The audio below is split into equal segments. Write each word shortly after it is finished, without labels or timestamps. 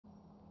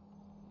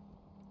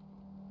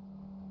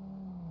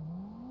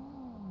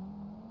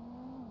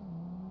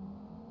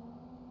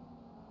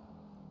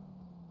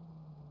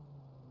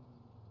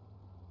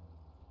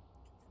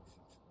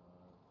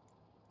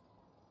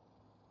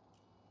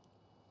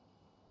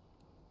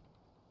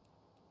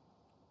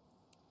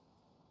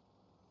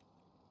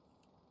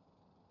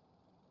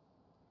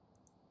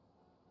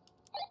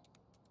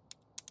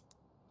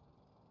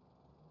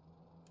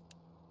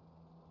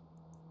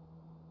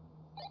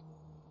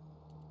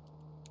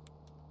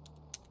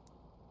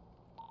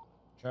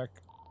Check.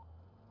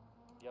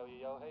 Yo,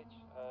 H.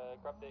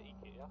 Grab the E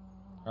kit, yeah?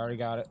 Already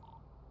got it.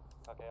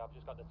 Okay, I've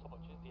just got the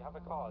touches. Do you have a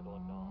card or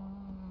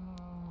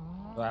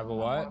not? Do I have a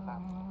what?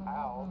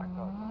 Ow, my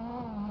God.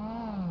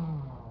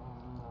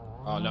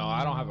 Oh, no,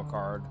 I don't have a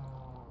card.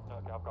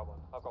 Okay, I've got one.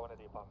 I've got one at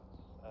the apartments.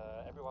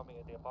 Everyone meet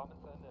at the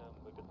apartments then,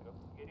 we're good to go.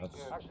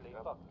 Actually,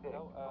 fuck.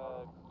 No,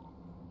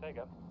 say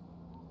again.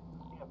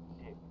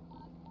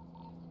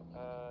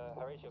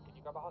 Horatio, can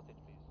you grab a hostage,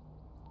 please?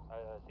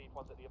 See if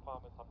one's at the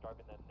apartments. I'm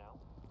driving there now.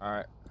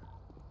 Alright.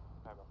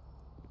 Alright, bro.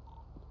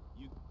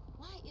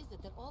 Why is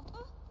it that all...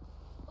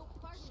 Oh,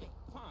 pardon me.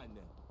 Fine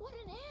then. What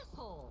an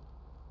asshole.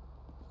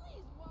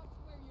 Please watch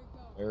where you're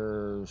going.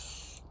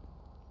 There's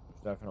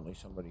definitely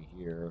somebody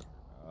here.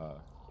 Yeah,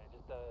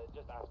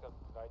 just ask him,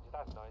 right? Just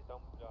ask nice.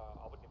 Don't,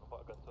 I wouldn't even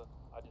put a gun to him.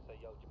 I'd just say,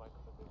 yo, do you mind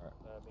coming with me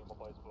and my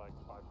boys for like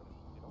 5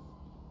 minutes, you know?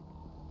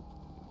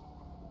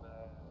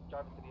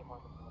 Driving to the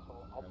apartment, so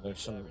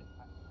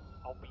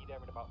I'll be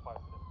there in about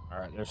 5 minutes.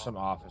 Alright, there's some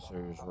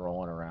officers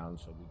rolling around,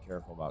 so be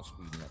careful about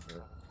speeding up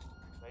here.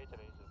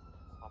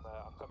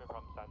 I'm coming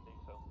from Sandy,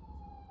 so.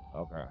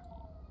 Okay.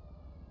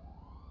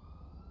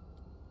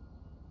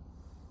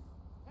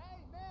 Hey,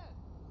 man!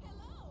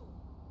 Hello!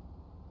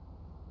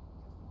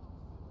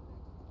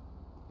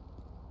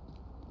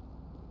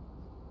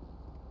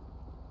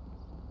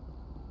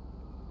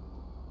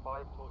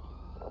 5 torches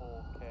is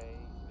 4K. 4K.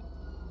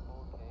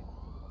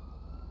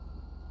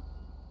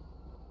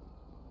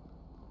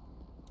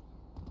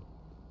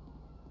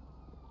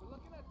 We're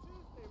looking at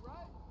Tuesday,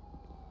 right?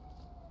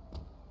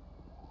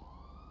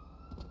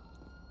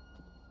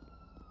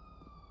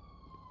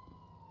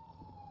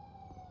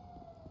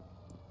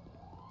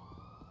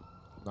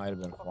 Might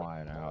have been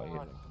flying out. He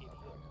didn't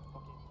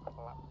come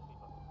back out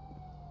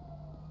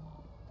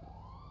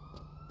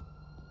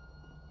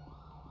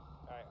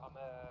Alright, I'm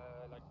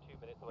like 2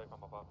 minutes away from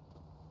my apartment.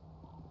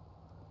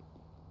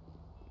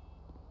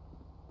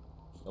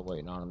 yet. Still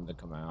waiting on him to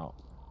come out.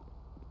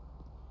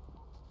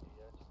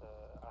 Yeah, just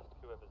ask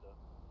whoever's there.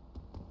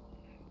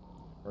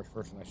 First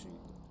person I see.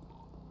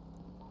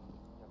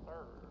 Yes,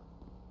 sir.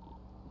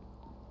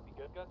 You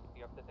good, Gus?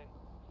 You have the thing?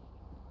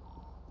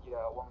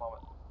 Yeah, one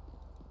moment.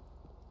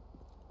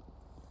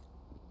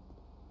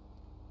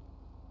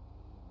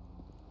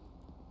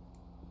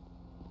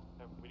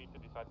 We need to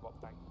decide what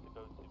bank to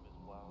go to as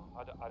well.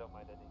 I don't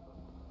mind any, but...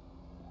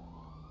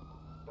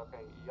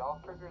 Okay, y'all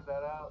figured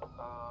that out.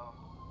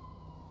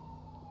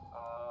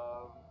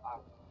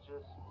 I've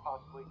just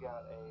possibly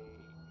got a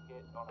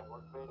hit on a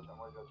workbench. I'm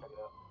gonna go check it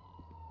out.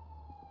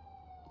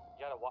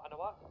 You got a what and a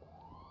what?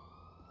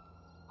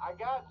 I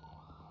got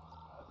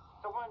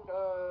someone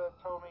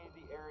told me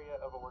the area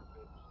of a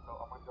workbench, so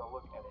I'm gonna go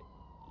look at it.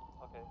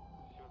 Okay.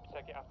 Should we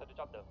check it after the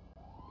job though?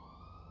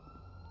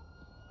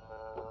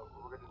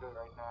 We're gonna do it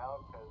right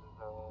now because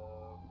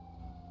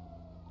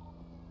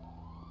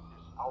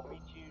I'll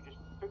meet you. Just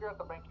figure out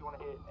the bank you want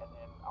to hit, and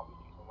then I'll meet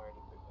you somewhere and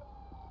you pick it up.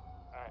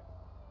 All right.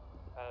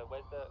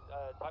 Where's the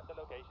type the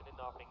location in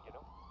nothing, you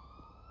know?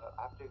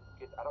 I have to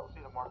get. I don't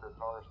see the marker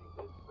car she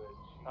did, but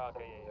she.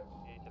 Okay, yeah.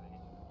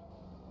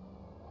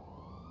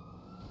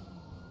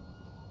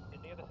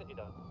 In the other city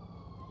though.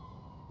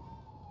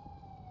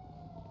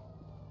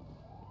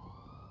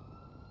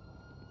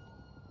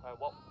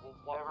 What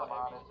Never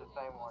mind, it's the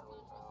same one we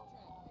found.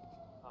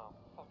 Oh,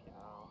 fucking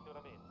hell. See what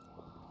I mean?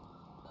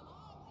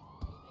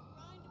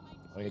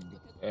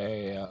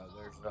 Hey,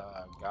 there's a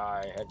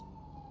guy heading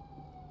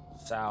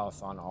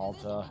south on Alta.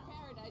 This would be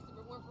paradise if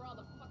it weren't for all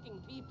the fucking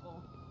people.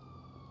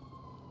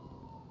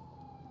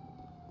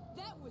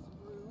 That was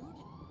rude.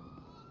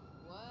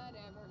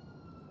 Whatever.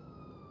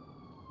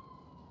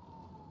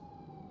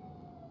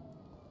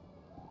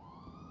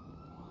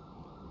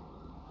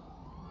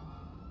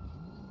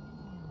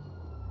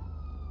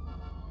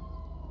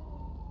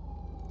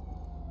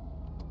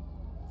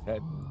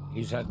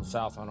 He's heading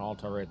south on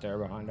Alta right there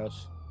behind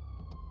us.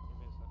 Give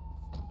me a sec.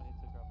 I need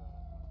to grab a...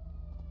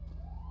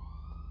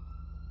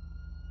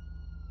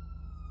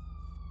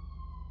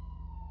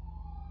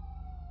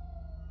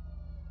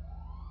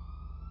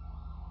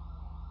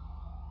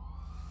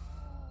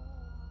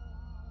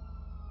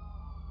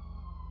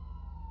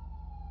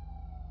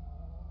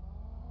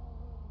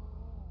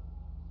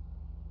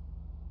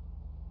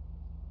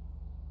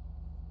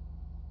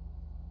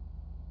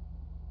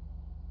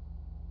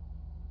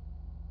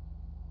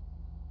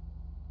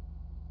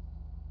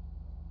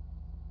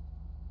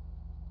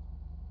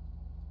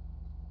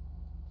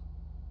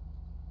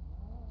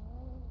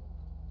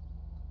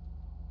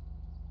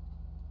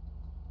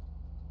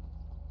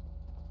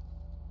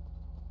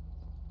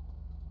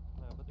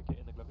 put the kit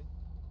in the glovey.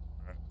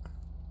 Alright.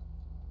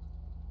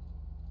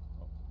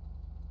 Oh.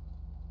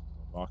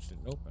 The box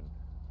didn't open.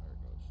 There it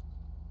goes.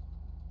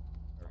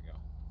 There we go.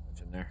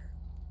 It's in there.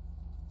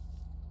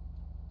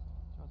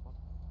 Chance one.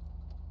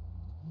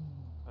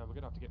 We're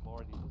gonna have to get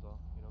more of these as well.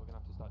 You know, we're gonna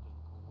have to start just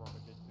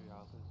rummaging through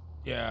houses.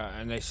 Yeah,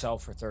 and they sell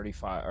for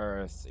 35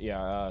 or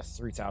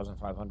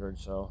 3,500.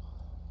 So.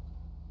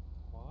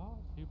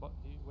 What?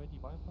 Where do you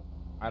buy them from?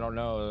 I don't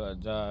know.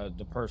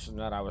 The person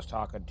that I was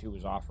talking to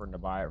was offering to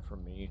buy it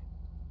from me.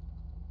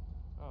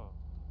 Oh.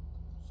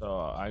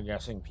 So I'm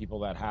guessing people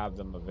that have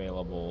them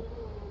available.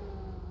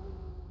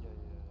 Yeah.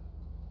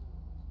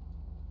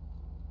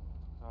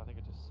 Oh, I think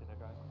I just seen a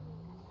guy.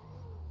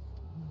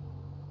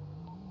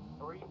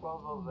 So where you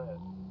both of those at?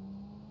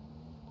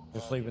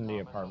 Just leaving the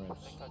apartment.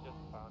 apartments. I think I just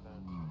found a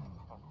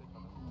hostage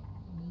on him.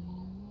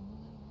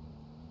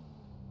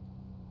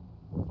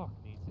 Fuck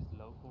me, it's this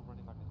local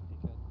running like a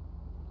dickhead.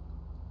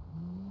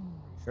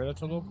 You sure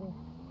that's a local?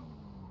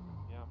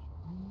 Yeah, I'm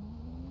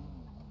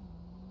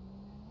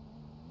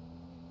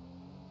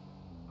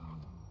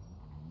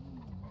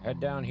sure. Head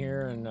down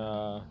here and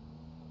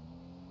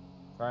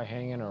try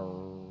hanging a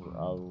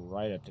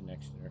right at the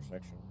next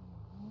intersection.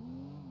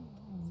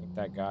 I think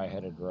that guy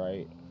headed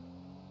right.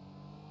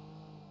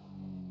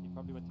 He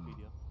probably went to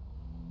BDM.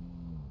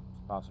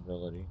 It's a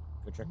possibility.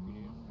 Go check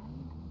BDM.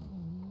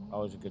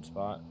 Always a good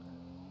spot.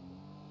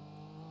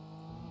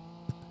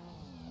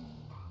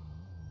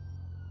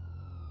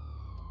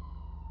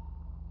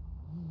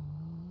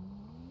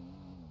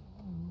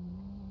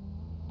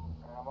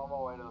 I'm on my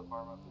way to the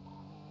apartment. If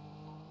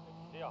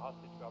you see a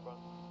hostage, grab one.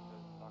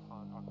 Because I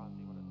can't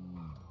see what it is.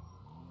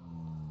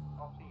 I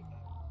don't see him.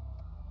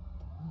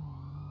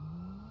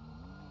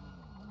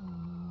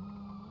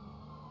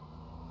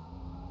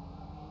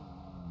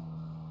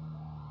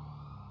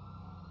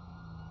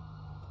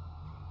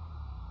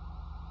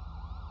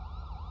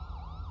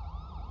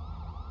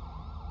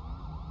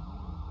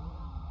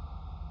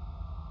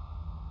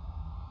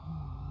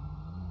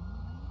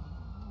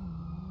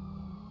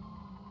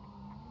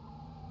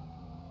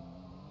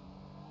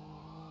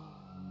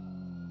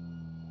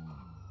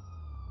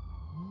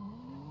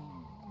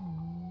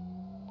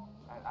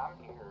 And I'm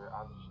here,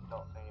 I just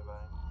don't see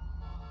anybody.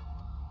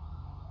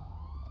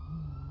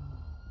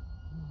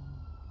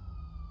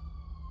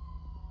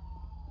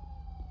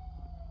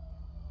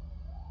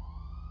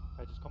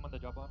 Hey, just come on the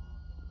job on.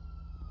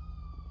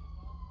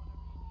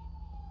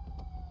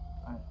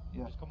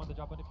 Yeah. Just come on the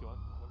job on if you want.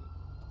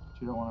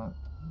 But you don't want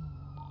to.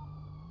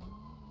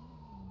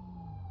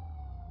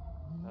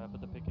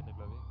 Put the pick in the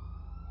glovey.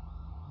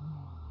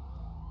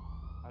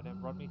 And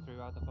then run me through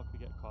how the fuck we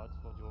get cards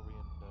for jewelry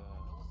and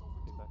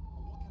big bag. What can I do, man?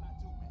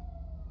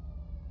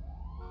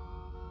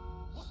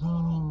 So,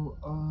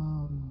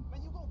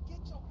 Man, you gonna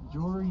get your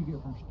jewelry you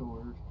get from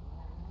stores.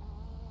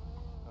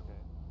 Okay.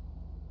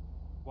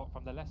 What,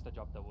 from the Leicester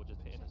job that we'll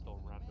just hit in a store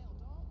randomly?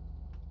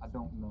 I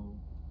don't know.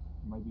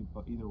 Maybe,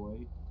 but either way.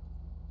 Okay.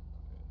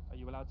 Are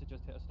you allowed to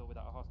just hit a store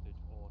without a hostage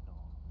or no?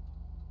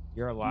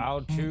 You're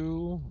allowed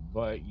to,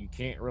 but you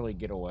can't really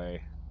get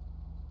away.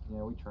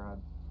 Yeah, we tried.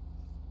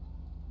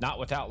 Not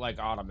without like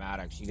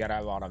automatics. You gotta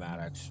have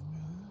automatics.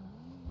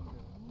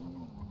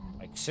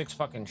 Like 6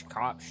 fucking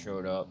cops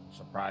showed up,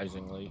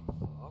 surprisingly.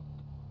 Fuck.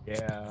 Yeah.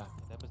 They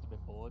must have been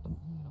bored, you know?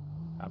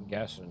 I'm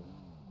guessing.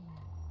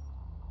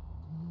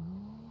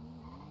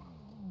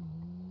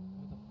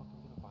 Where the fuck are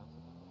we gonna find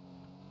something?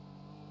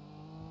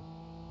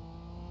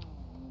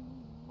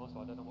 Also,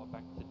 I don't know what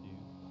bank to do.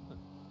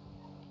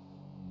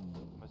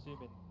 I'm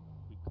assuming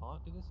we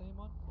can't do the same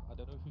one. I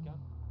don't know if we can. I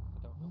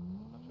don't know.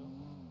 I'm not sure.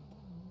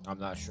 I'm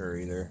not sure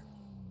either.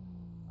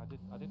 I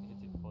didn't hit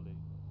it fully.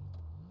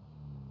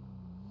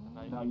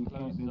 And No, it you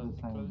can't do the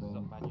it same closes up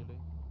thing. manually.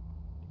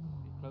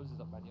 It closes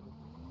up manually.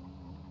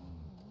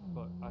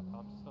 But I'm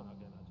still not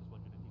getting it. I just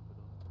wondering if you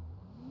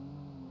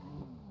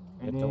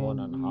could. Hit the one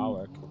on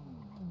Howick.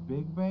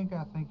 Big bank,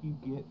 I think you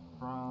get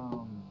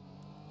from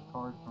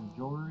cards from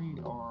jewelry,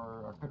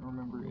 or I couldn't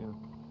remember if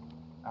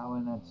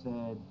Alan had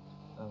said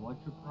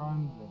electric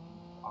runs,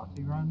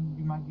 oxy run,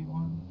 you might get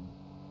one.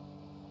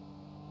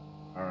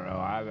 I don't know.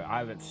 I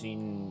haven't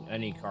seen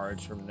any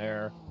cards from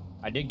there.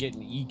 I did get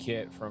an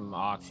E-kit from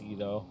Oxy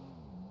though.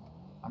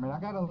 I mean, I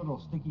got a little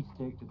sticky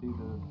stick to do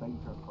the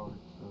bank truck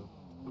cards, so.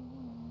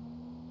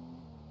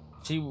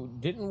 See,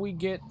 didn't we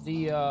get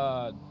the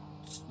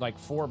like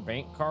 4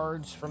 bank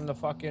cards from the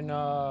fucking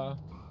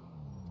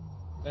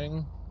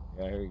thing?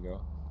 Yeah, here you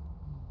go.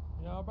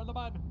 Yeah, brother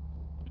man,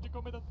 could you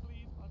come with us,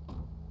 please, man?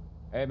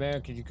 Hey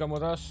man, could you come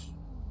with us?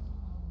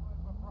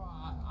 Bro,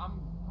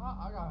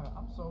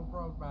 I'm so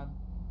broke, man.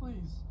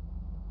 Please.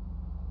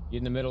 You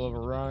in the middle of a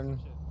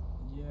run?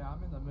 Yeah,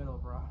 I'm in the middle,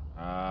 bro.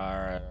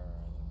 Alright.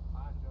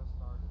 I just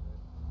started it.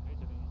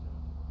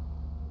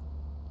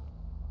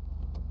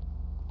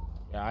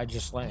 Yeah, I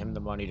just lent him the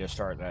money to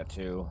start that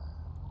too.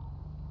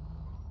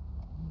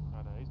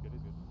 Oh, no, he's good.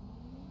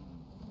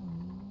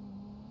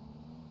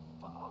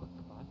 Fuck,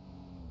 man.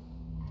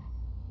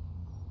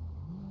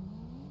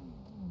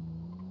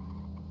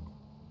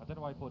 I don't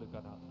know why he pulled a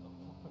gun out.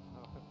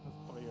 There's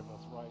 3 of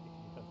us riding.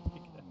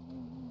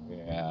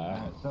 Yeah.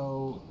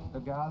 So the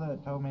guy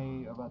that told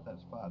me about that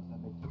spot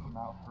said they took him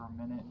out for a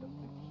minute to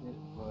fix shit,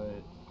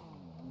 but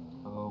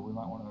we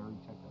might want to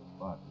recheck that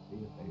spot to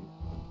see if they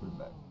put it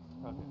back.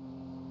 Okay.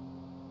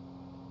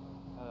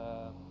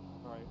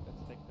 Right,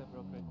 let's think them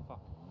real quick.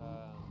 Fuck.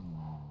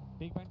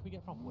 Big bank we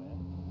get from where?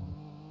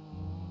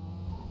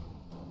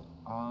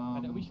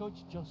 And are we sure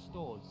it's just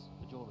stores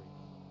for jewelry?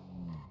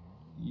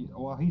 Yeah,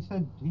 well, he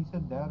said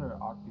that or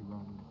oxy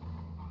run.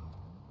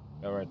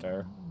 Yeah, right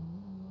there.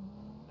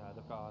 No,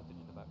 car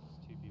sitting in the back. There's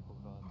 2 people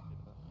car sitting in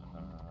the back.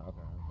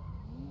 Okay.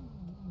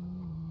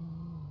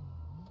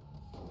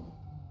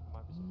 There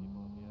might be some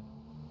people up here.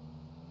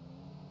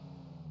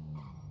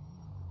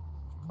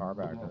 Car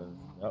back.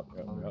 Yeah. Yep.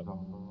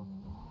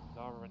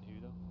 Zara and who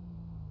though?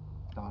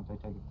 Dante,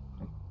 take it.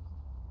 Take it.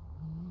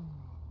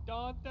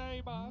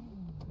 Dante, man!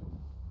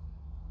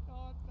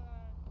 Dante!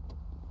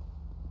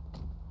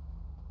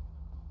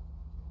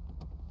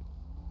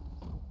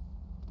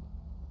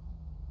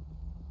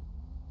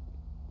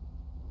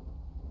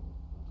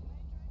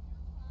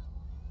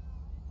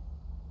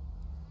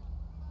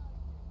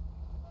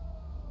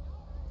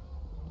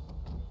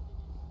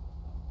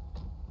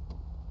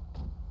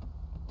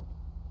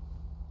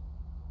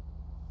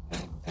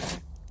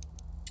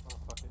 Oh,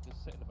 fuck it. Just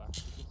sit in the back.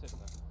 You can sit in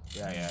the back.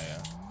 Yeah.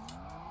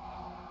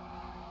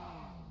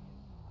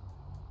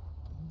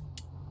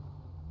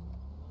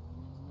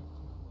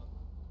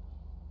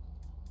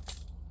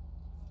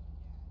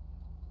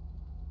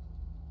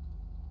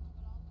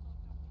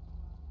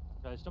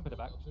 Guys, jump in the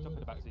back. Jump in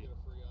the back seat.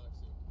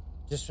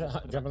 Just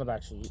jump in the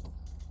back seat.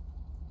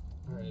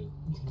 Alright,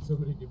 can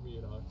somebody give me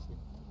an oxy?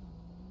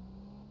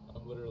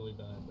 I'm literally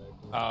dying back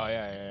here. Oh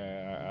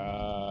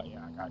yeah.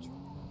 I got you.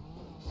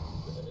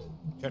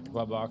 Check the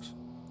glove box.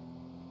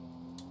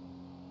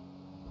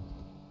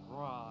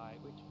 Right,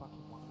 which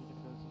fucking one are we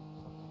gonna go to?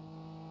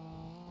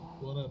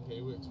 One on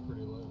Haywick's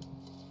pretty lit.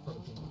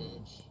 Fucking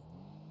cage.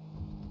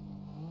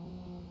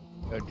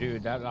 Yo,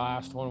 dude, that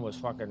last one was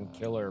fucking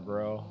killer,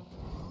 bro.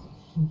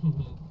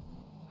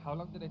 How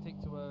long did it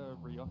take to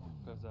re-up?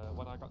 Because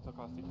when I got to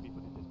car, 6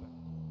 people did this back.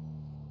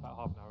 About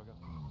half an hour ago.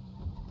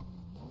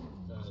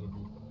 That'll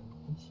be fine.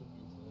 It should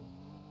be fine.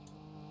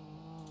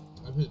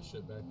 I've hit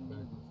shit back to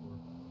back before.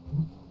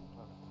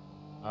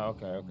 Oh,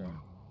 okay.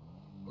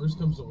 Worst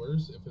comes to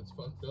worst, if it's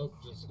fucked up,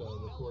 just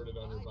record it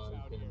on your body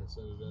cam and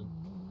send it in.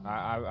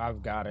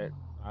 I've got it.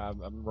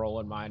 I'm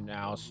rolling mine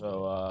now,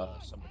 so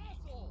somebody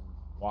can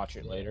watch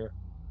it later.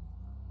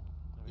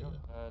 There we go.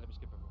 Let me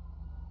skip everyone.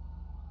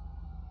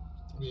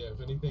 Yeah,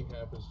 if anything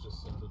happens,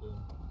 just send it in.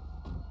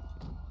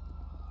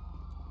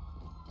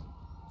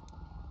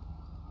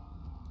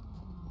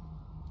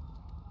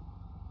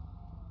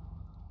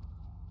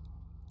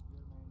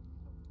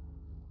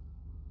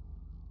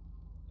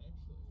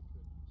 Actually, I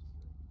could use a drink.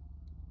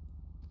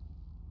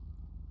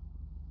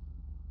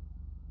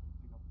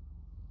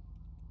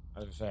 I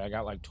was gonna say I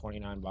got like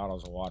 29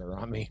 bottles of water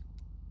on me.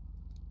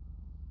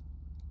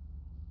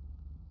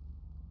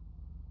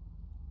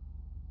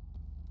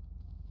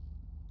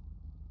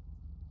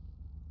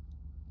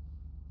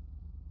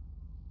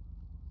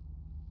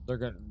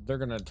 They're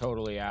gonna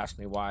totally ask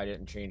me why I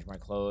didn't change my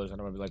clothes,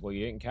 and I'm gonna be like, well,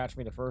 you didn't catch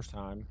me the first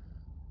time.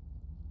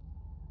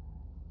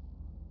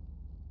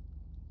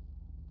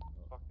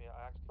 Fuck me,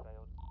 I actually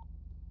failed.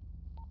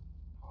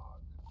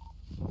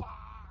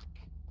 Fuck!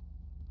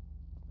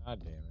 God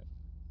damn it.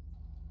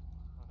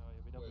 Oh no,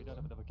 yeah, we don't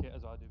have another kit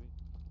as well, do we?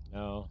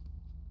 No.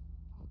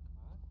 Fuck,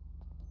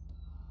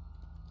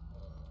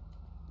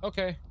 man.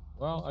 Okay.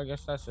 Well, I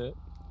guess that's it.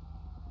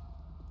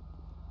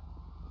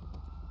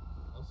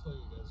 I'll sell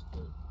you guys a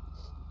kit.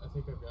 I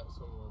think I've got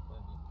some more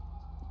apartment.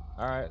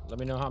 All right. Let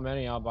me know how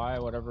many I'll buy.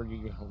 Whatever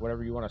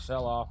you want to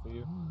sell off of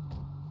you.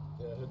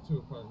 Yeah, I had 2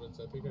 apartments.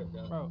 I think I've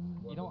got. Bro,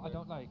 one you know what I in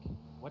there. don't like?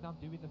 When I'm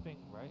doing the thing,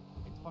 right?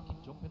 It's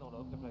fucking jumping all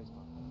over the place,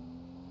 man.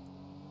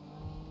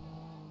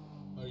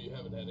 Oh, you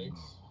having headaches?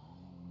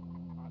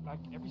 Like,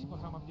 every single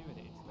time I'm doing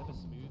it, it's never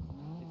smooth.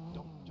 It's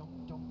jump,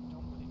 and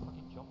it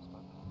fucking jumps,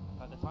 man.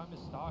 Like, the timer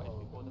started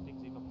before the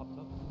thing's even popped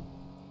up.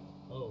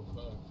 Oh,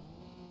 fuck.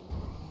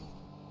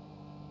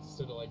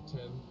 Instead of like 10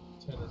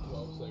 or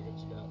 12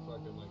 seconds, you got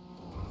fucking like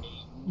 8.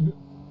 You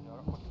know,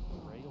 that fucking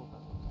rail,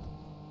 man.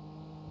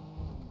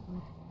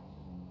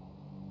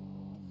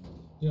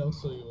 Yeah, I'll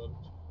sell you one.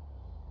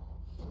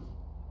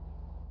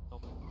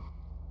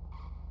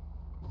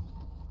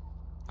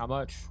 How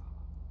much?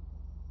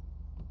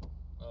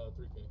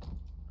 3K.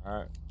 All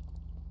right.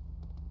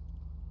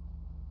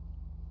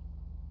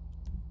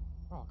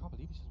 Bro, I can't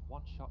believe it's just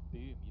one shot,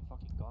 boom, you're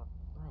fucking gone.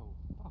 Bro,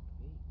 fuck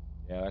me.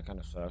 Yeah, that kind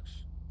of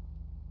sucks.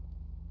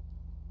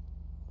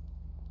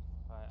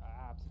 I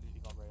absolutely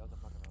got railed,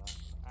 I'm not gonna lie.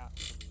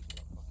 Absolutely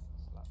got fucking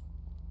slapped.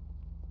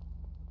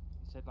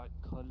 It said like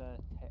color,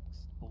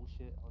 text,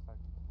 bullshit. I was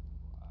like,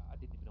 I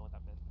didn't even know what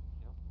that meant,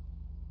 you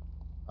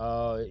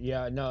know?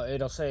 Yeah, no,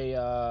 it'll say,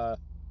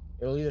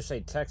 it'll either say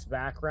text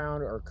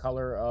background or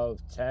color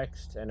of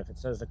text, and if it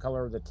says the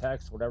color of the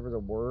text, whatever the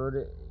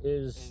word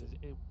is.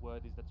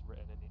 Word is that's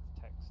written and it's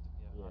text.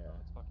 Yeah, I know,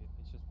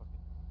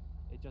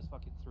 it just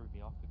fucking threw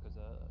me off because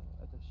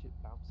the shit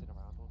bouncing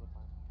around all the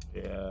time.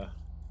 Yeah,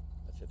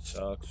 that shit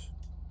sucks.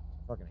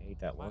 I fucking hate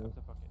that I might one.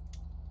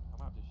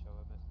 have to show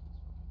him it.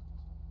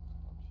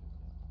 It's fucking dog shit,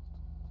 yeah.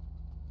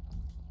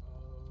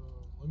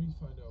 Let me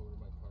find out where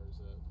my car's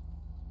at.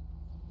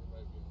 It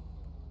might be in one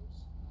of my cars.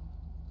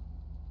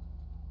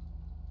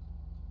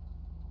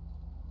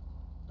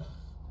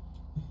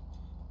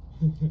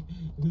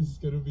 This is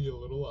gonna be a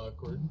little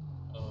awkward.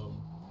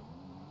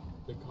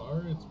 The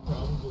car it's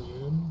probably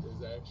in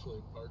is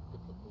actually parked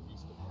at the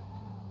police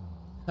department.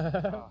 Oh,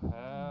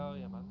 hell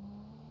yeah, man.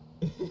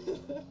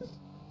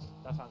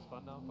 That sounds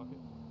fun now. Fuck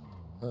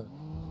it.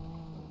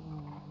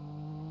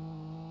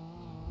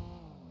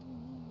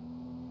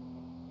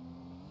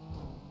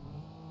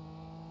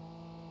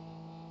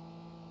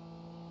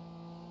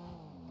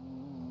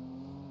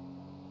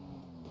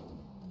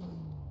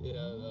 Yeah,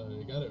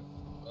 I got it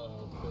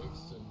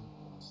fixed and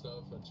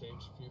stuff. I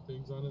changed a few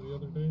things on it the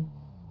other day,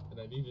 and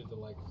I needed to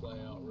like fly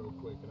out real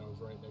quick, and I was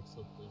right next to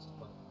the police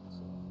department.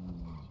 So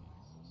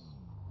Jesus.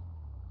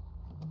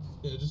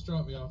 yeah, just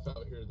drop me off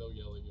out here. They'll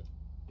yell at you.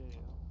 Yeah.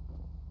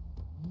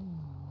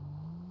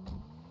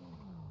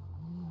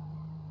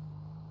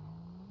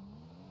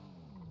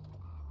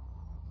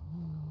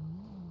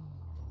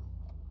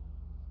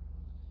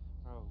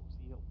 Bro,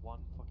 see you at one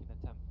fucking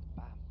attempt.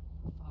 Bam.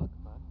 Fuck,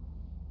 man.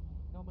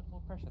 You know how much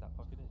more pressure that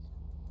fucking is?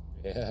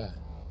 Yeah.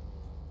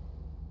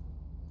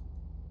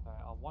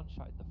 I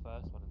one-shotted the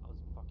first one and I was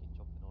fucking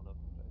jumping all over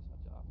the place. I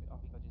think I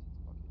just need to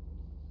fucking...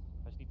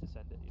 I just need to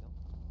send it, you know?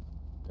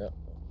 Yep.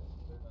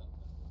 They're not.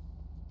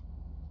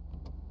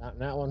 Not in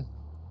that one.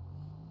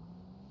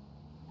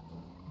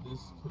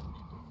 This could be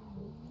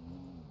difficult.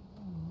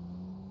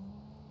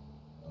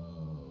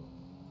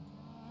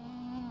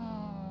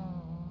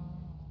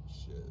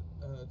 Shit.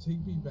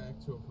 Take me back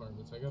to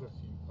apartments. I got a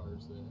few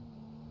cars there.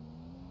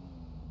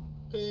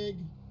 Pig!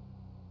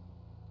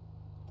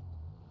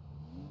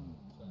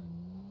 Sorry.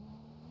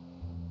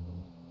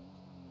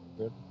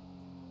 Good.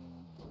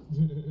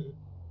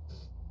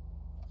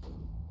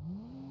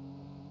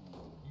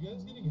 You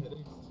guys getting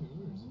headaches too,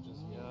 or is it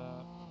just me?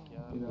 Yeah.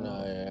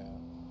 No, yeah.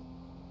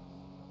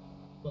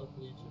 Fuck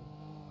Legion.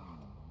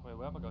 Wait,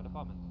 where am I going?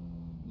 Apartment?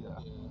 Yeah.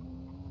 Yeah.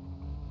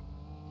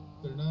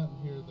 If they're not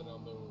in here, then I'll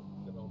know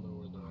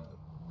where they're at.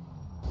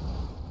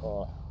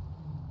 Oh.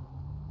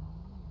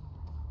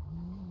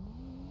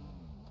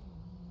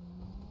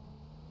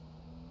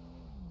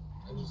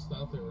 I just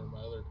thought they were in my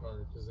other car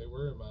because they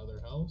were in my other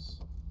house,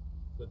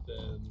 but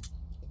then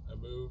I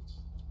moved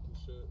and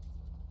shit.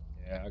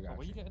 Yeah, I Oh, got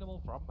where you you. getting them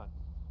all from, man?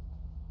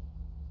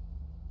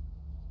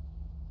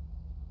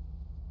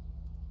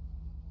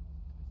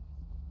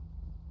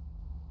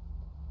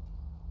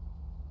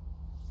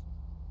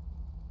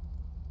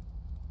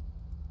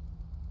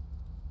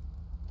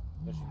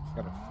 Guess you just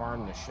gotta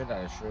farm the shit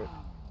out of shit.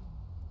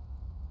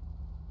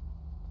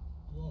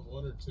 You want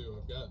one or two?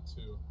 I've got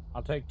two.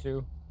 I'll take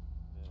two.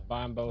 Yeah.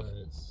 Buy them both.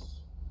 Alright,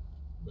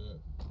 bet.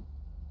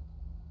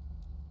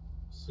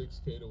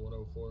 6K to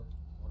 104.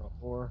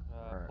 104.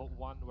 Alright. Put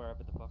one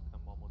wherever the fuck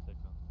and one will take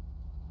them.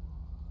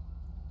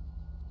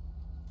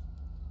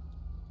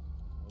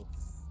 Oh,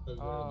 they're in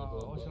the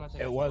glove Or should I box.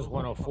 take It them was both?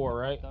 104,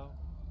 right? Though?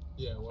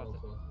 Yeah, Shall I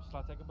 104. Shall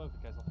I take them both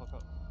in case I fuck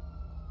up?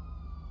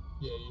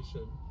 Yeah, you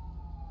should.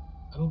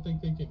 I don't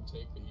think they can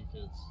take the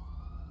E-kits.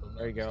 if I'm not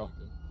There you go.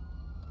 mistaken.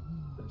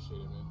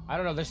 Appreciate it, man. I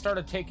don't know. They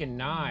started taking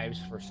knives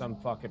for some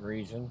fucking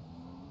reason.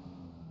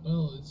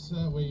 Well, it's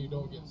that way you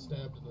don't get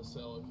stabbed in the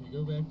cell. If you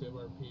go back to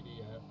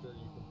MRPD after,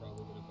 you can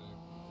probably get it back.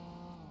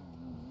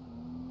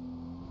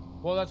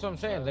 Well, that's what I'm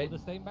saying. Will the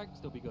stain bank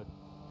still be good?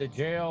 The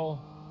jail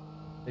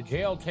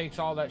takes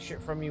all that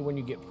shit from you when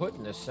you get put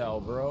in the cell,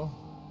 bro.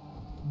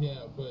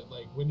 Yeah, but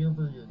like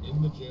whenever you're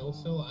in the jail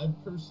cell,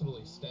 I've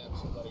personally stabbed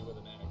somebody with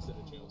an axe in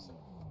a jail cell.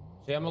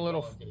 See, I'm a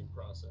little. While I'm getting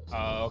processed.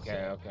 Oh,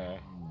 okay, okay.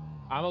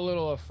 I'm a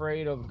little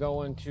afraid of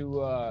going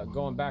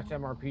back to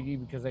MRPD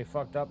because they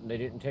fucked up and they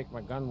didn't take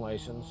my gun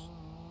license.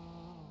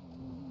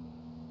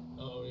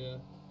 Oh yeah,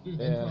 dude,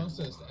 they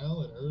processed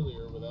Alan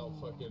earlier without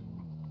fucking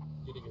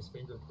getting his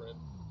fingerprint.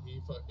 He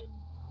fucking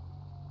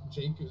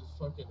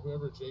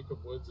whoever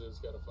Jacob Woods is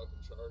got a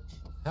fucking charge.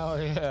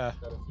 Hell yeah.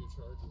 Got a few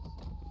charges.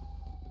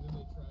 And then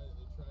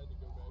they tried to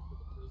go back to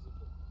the prison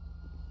to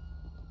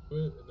do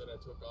it, and then I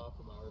took off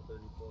from hour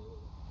 34.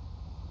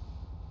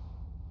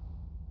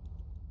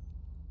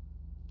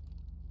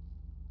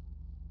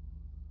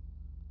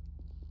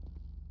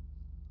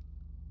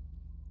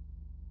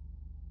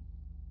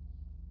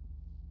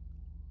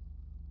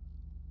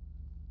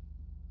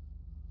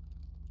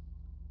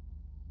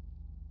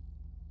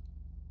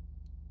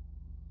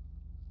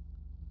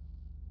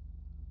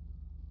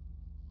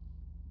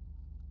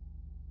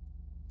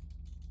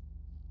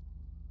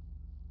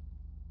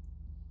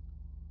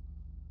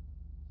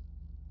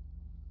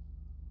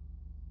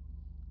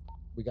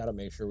 We got to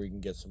make sure we can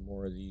get some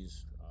more of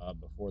these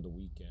before the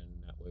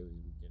weekend. That way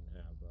we can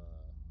have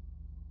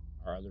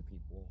our other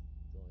people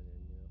join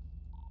in, you know.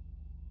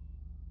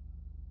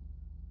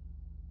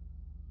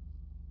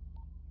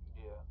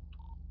 Yeah.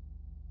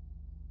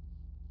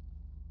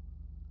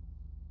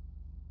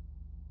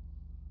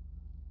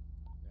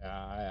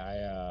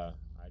 Yeah,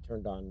 I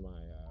turned on my I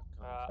did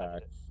it.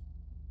 contacts.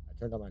 I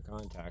turned on my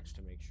contacts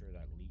to make sure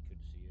that Lee could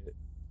see it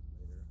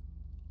later.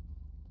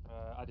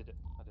 I did it.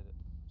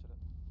 Should've.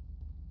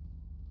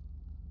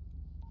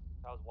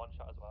 That was one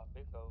shot as well.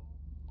 Bingo.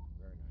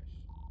 Very nice.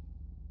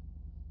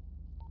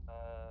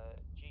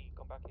 G,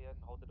 come back here and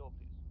hold the door,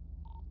 please.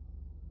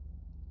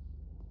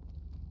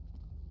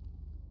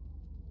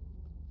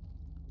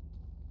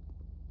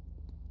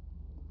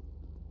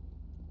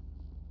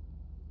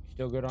 You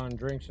Still good on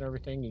drinks and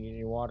everything? You need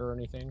any water or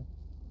anything?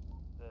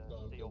 The No,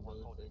 I'm steel good, one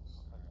brother, holding thanks.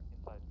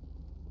 inside.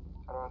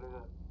 How do I do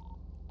that?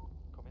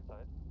 Come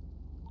inside.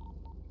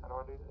 How do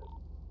I do that?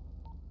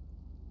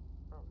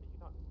 Bro, are you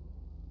not?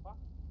 What?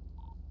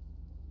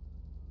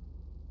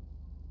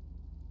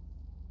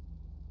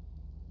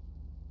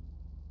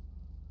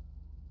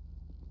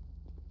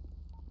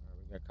 Alright,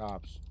 we got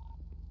cops.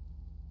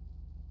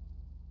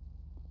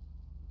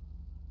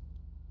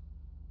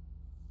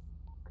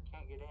 I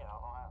can't get in. I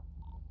don't know how.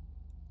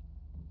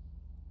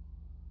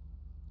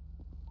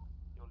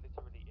 You're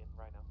literally in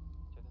right now.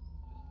 Chilling.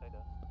 Just stay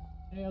there.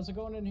 Hey, how's it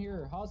going in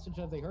here? Hostage,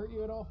 have they hurt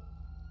you at all?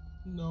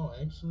 No,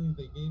 actually,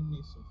 they gave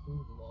me some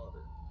food and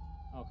water.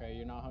 Okay,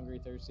 you're not hungry,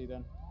 thirsty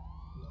then?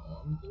 No,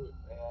 I'm good.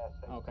 Yeah,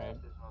 safe Okay.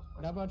 passage, most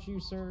And how about you,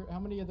 sir? How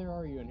many there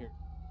are you in here?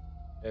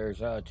 There's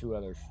 2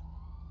 others.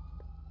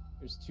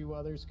 There's 2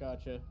 others,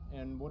 gotcha.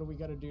 And what do we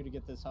got to do to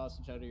get this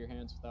hostage out of your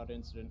hands without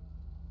incident?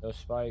 No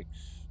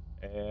spikes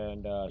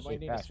and You might safe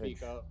need passage. to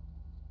speak up.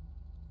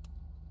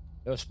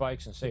 No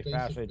spikes and The safe basic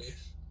passage.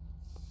 bitch.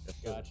 Yes,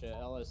 sir. Gotcha,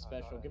 LS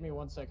special. Give me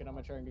 1 second, I'm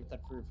gonna try and get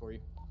that approved for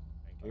you.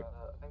 Thank you.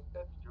 I think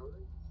that's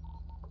Jordy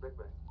or Big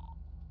Bang.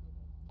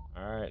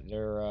 All right,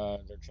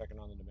 they're checking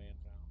on the demands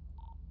now.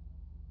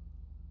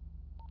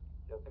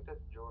 Yeah, I think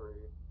that's Jordy.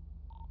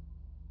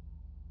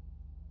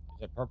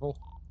 Is it purple?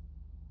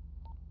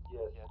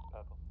 Yes. Yeah, it's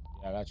purple.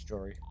 Yeah, that's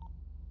Jory.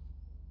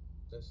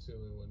 That's the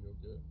only one you'll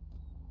get.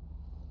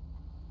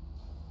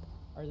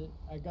 Alright,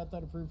 I got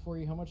that approved for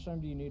you. How much time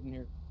do you need in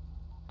here?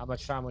 How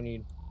much time we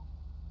need?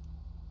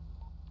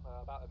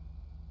 About a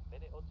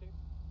minute or two.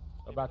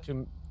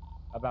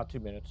 About 2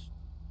 minutes.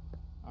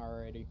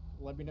 Alrighty.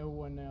 Let me know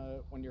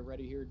when you're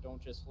ready here.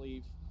 Don't just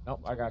leave. Nope,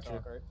 until I we got you.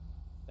 talk, alright?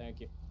 Thank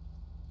you.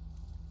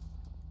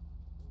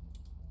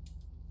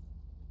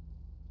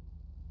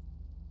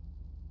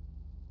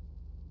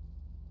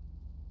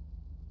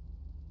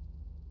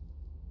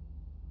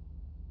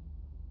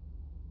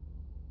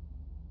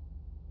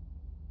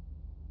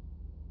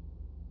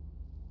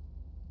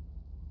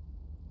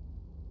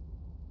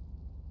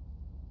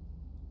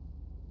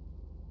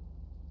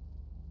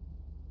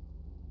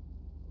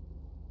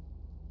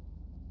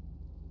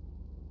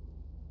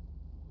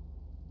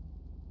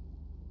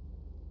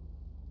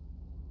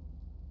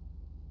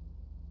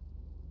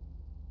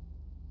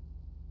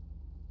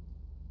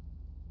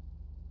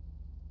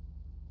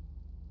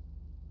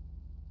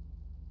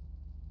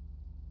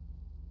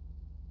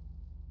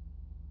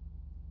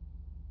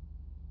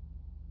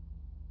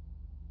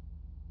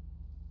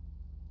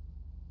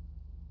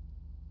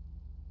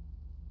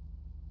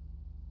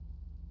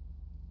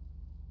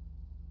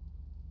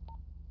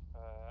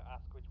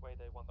 Ask which way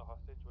they want the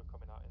hostage. We're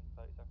coming out in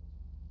 30 seconds.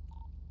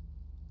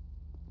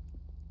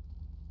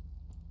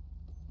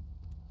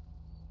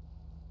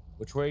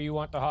 Which way you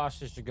want the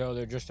hostage to go?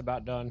 They're just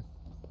about done.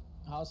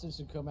 Hostage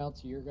to come out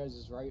to your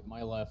guys' right,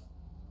 my left.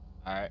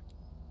 All right.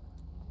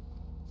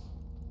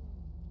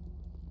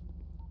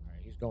 All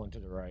right, he's going to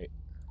the right.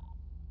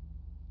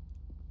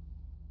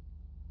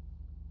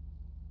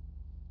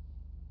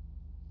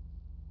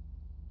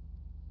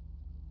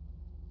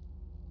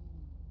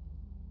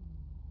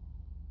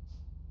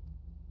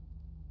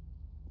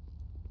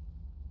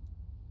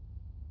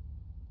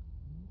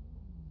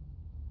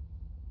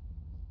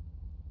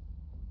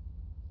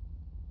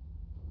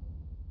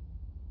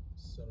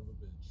 Son of a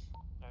bitch.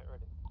 Alright,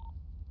 ready.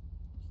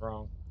 What's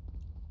wrong?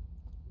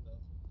 Nothing.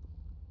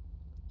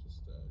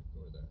 Just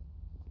ignore that.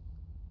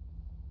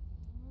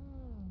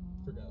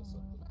 Forgot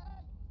something.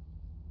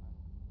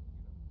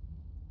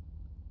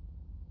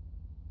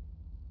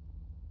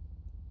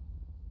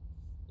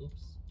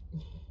 Oops.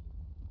 Just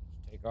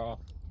take off.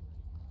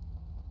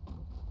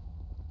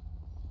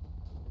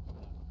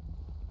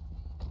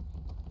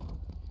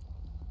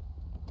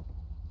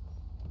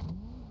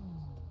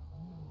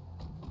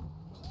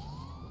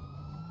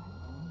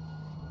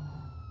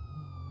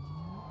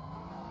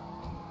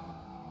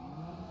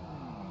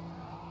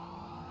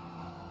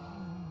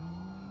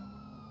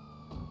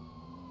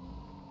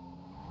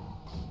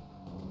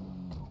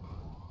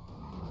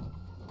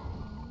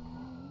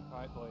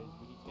 Alright, boys,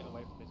 we need to get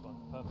away from this one.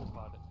 Purple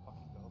car, let's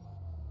fucking go.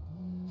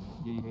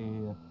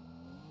 Yeah.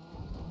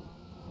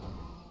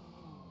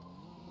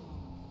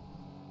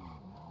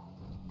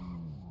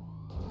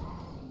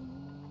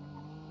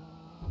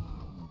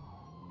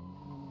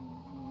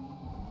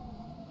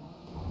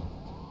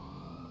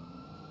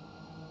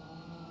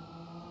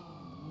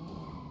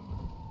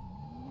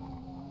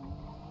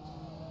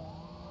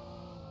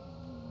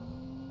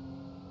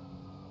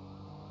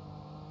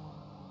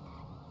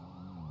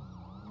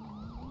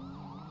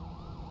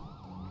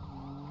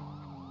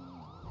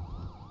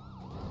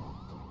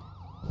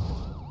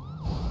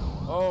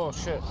 Oh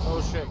shit!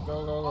 Oh shit!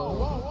 Go go go!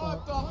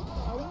 What the?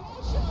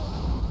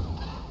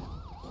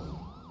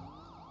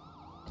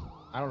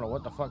 I don't know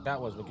what the fuck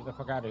that was, but get the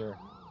fuck out of here.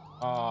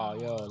 Oh,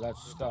 yo,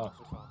 that's stuffed.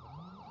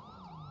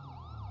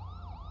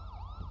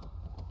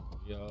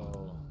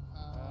 Yo.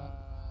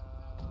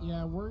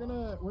 Yeah, we're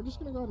just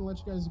gonna go ahead and let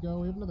you guys go.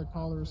 We have another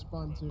call to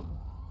respond to.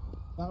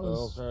 That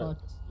was Okay.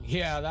 fucked.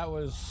 Yeah, that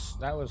was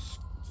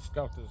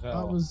scuffed as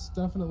hell. That was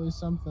definitely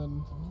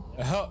something.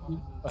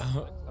 Hell-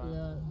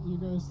 Yeah, you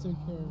guys take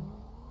care.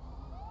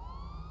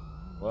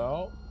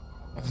 Well,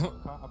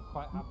 I'm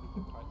quite happy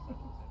with quite sad at the same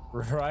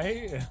time.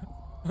 right? Yeah.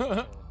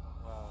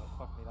 Well,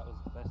 fuck me, that was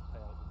the best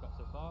payout we've got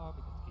so far.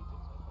 We get to keep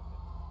it, so fuck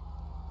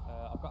it.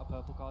 I've got a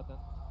purple card then.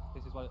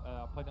 This is what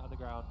I'm putting it on the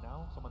ground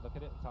now. Someone look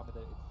at it and tell me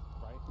that it's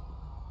right.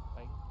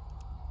 Bang.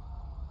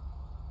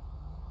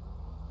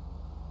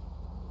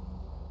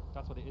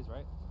 That's what it is,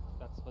 right?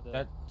 That's for the.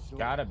 That's jewelry,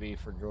 gotta be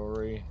for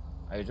jewelry.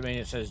 I mean,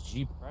 it says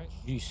right?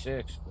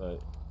 G6, but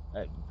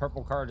that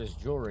purple card is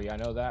jewelry. I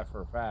know that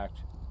for a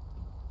fact.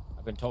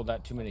 I've been told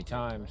that too many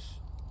times.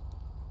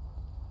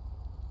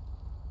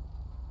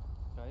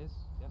 Guys,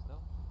 yes, no.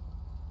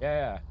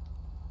 Yeah,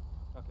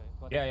 Okay.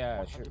 But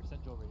yeah, 100% sure.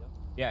 jewelry,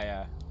 yeah.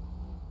 Yeah.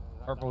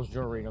 Purple's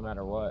jewelry no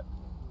matter what.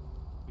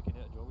 We can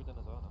hit a jewelry then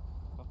as well. No?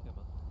 Fuck yeah,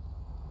 man.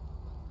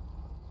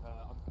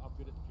 I'm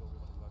good at the jewelry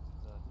one as well. 'Cause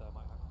it's a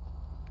thermite hack.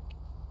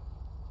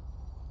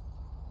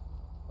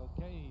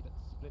 Okay,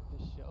 let's split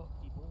this shit up,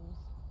 peoples.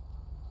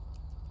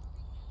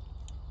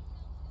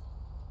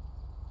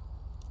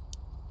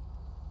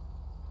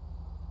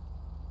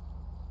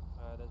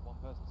 There's one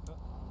person's cut.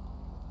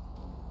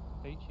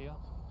 Peach here.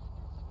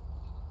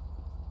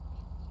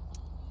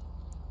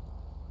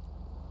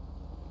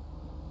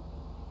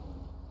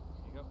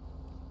 Here you go.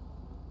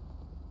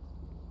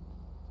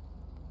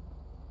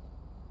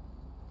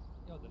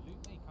 Yo, the loot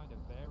may kind of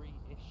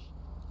vary-ish,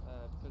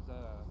 because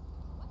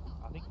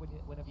I think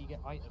whenever you get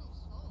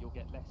items, you'll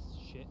get less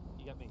shit.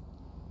 You get me?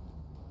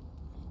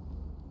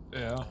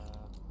 Yeah.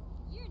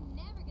 You're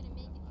never gonna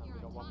make it here we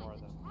got on one more time.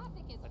 of The them.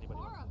 traffic is Anybody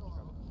wants to horrible.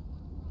 grab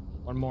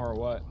it? One more or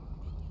what? If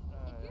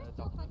you're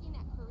still Documents. fucking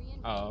that Korean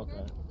Oh,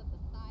 banker okay. because of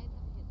the size of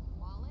his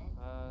wallet,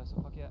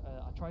 So fuck yeah,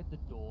 I tried the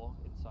door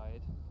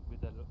inside with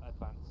the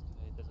advanced,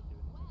 it doesn't do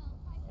anything. well,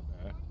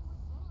 Okay.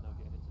 There's no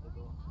getting into the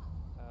door.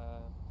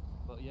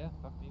 But yeah,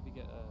 fuck me, we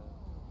get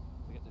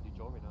to do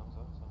jewelry now,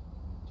 so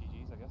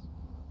GG's, I guess.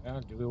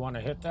 Yeah. Do we want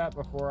to hit that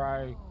before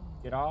I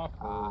get off?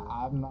 Or?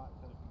 I'm not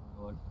touching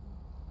the electric.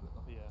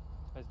 But yeah,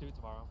 let's do it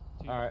tomorrow.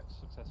 Two Alright.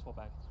 successful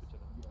banks,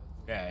 whichever.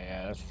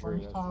 Yeah, that's true.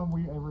 First time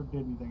we ever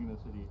did anything in the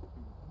city. That's the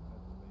thing.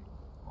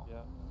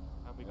 Yeah,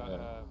 and we got.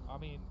 I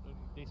mean,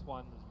 this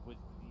one was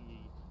the,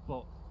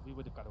 but we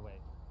would have got away.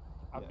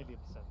 A Yeah. million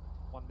 %.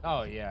 1 million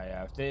Oh %.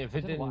 yeah. If I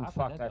it don't know what didn't happened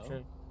fuck there, that though.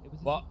 shit. It was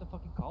as Well, if the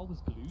fucking car was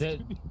glued to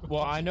me.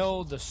 Well, I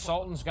know the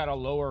Sultan's got a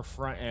lower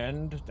front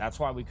end. That's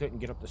why we couldn't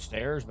get up the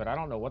stairs. But I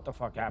don't know what the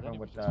fuck Yeah, then happened it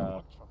was with just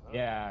fucked from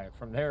there. Yeah,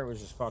 from there it was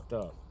just fucked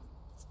up.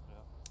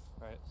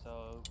 Yeah. Right.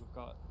 So we've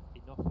got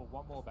enough for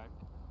one more bank,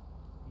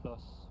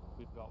 plus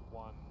we've got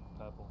one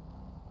purple.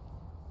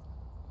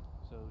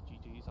 So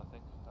GG's, I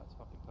think that's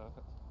fucking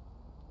perfect.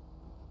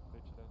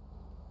 Literally.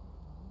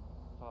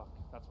 Fuck,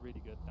 that's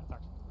really good. That's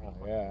actually really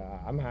fucking Yeah,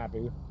 I'm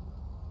happy. good.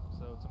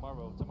 So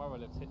tomorrow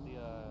let's hit the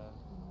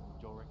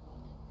jewelry.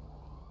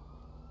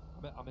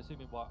 I'm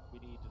assuming what we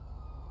need a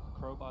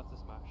crowbar to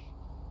smash.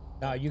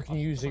 No, you can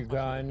use your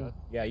gun.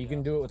 Yeah, you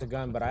can do it with a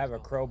gun, but I have a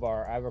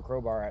crowbar. I have a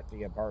crowbar at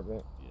the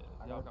apartment. Yeah,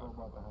 I gotta go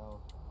about the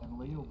house. And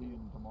Lee will be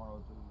in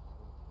tomorrow too.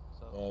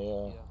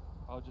 So Yeah.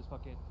 I'll just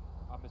fucking.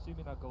 I'm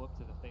assuming I'll go up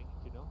to the thing,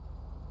 you know,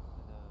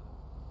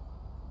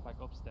 and like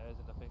upstairs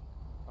in the thing,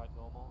 like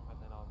normal, and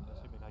then I'm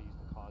assuming I use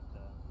the card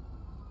there,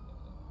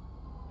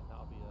 and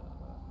that'll be a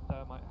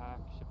thermite hack,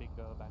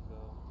 shabingo,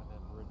 bango, and then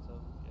burrito.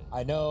 Yeah,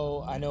 I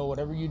know.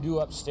 Whatever you do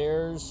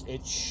upstairs,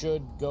 it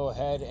should go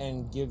ahead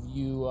and give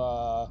you.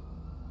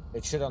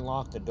 It should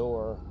unlock the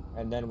door,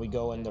 and then we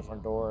go in the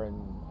front door and.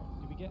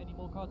 Do we get any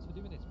more cards for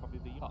doing this? Probably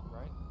the yacht,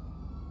 right?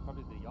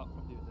 Probably the yacht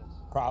from doing this.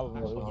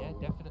 Probably. Actually,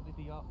 yeah, definitely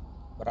the yacht.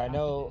 But I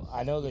know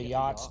the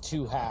yacht's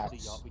 2 hacks. The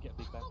yacht, we get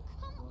big bang.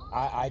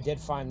 I did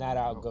find that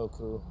out,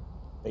 Goku.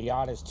 The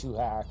yacht is 2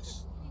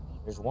 hacks.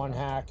 There's 1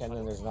 hack and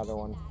then there's another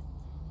one. Yeah,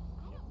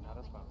 no,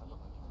 that's fine. That's not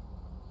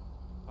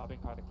much. I've been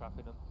kind of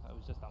clapping them. It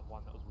was just that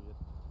one that was weird.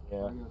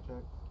 Yeah. Radio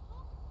check.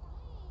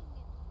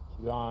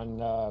 You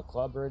on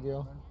club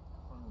radio?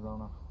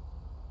 Arizona.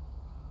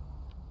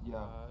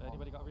 Yeah.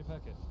 Anybody got a repair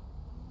kit?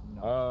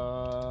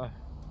 No.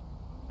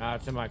 Nah,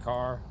 it's in my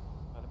car.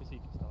 Let me see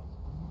if it starts.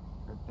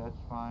 That's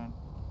fine.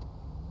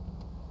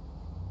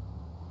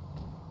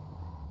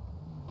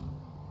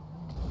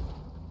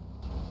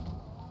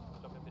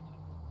 Jump in, bitches.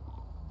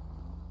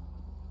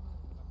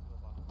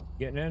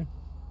 Getting in?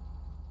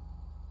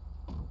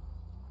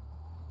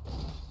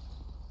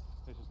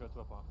 Let's just go to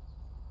apartments.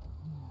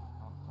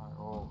 Alright,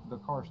 well, the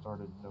car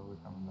started, so we're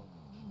coming back.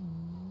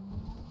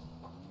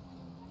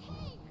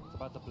 It's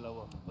about to blow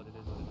up, but it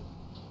is what it is.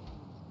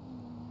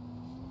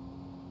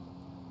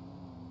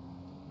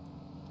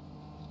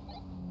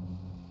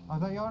 Oh,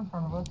 is that y'all in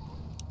front of us?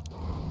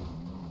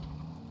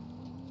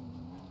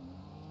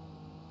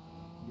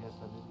 Yes,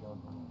 I did y'all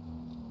in front of us.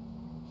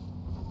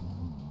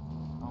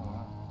 Oh,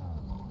 wow.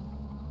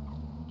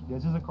 Yeah,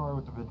 this is a car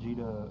with the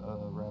Vegeta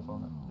wrap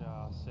on it.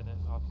 Yeah, I've seen it.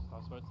 I've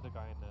spoken to the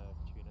guy in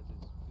Tunis.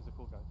 He's a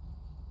cool guy.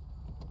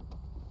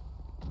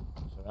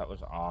 So that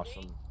was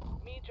awesome.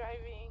 Me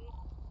driving.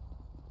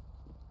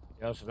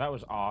 Yeah, so that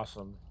was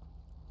awesome.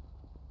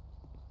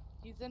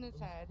 He's in his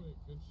head. Quick,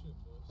 good shit,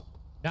 boys.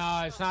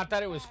 No, it's not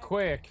that it was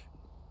quick.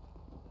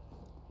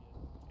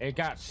 It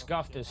got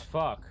scuffed as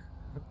fuck.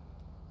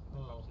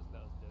 Oh. Just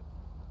let us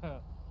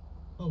dip.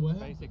 Oh, what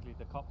happened? Basically,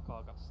 the cop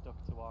car got stuck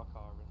to our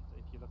car, and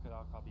if you look at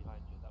our car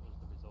behind you, that was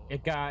the result.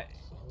 It got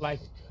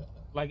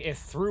like it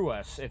threw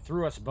us. It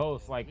threw us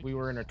both like we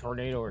were in a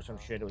tornado or some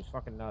shit. It was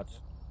fucking nuts.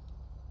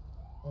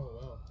 Oh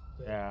wow.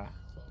 Damn. Yeah. Fuck.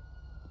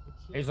 Good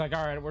shit. He's like,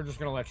 all right, we're just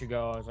gonna let you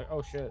go. I was like,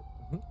 oh shit.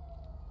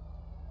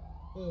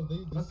 Well,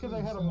 That's because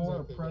they had a sounds more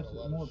like they got a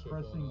lot of shit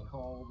going pressing on.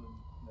 call than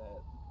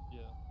that.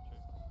 Yeah,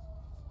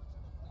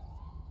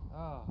 true.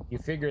 Ah. You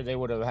figure they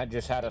would have had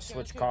just had to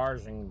switch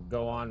cars and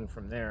go on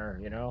from there,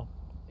 you know?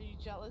 Are you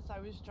jealous I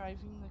was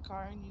driving the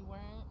car and you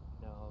weren't?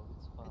 No,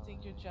 it's fine. I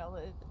think you're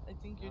jealous. I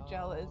think you're No,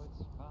 jealous.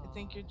 it's I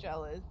think you're fine.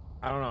 jealous.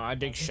 I don't know. I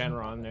dig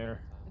Shenron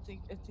there. I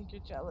think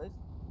you're jealous.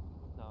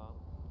 No,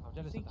 I'm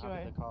jealous think of you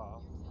having are. the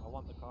car. I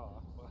want the car.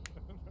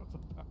 That's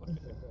about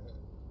it.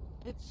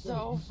 It's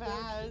so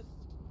fast.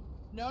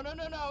 No.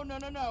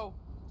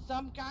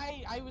 Some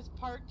guy, I was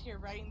parked here,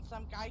 right? And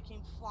some guy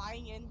came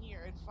flying in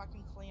here and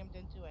fucking slammed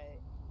into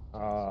it.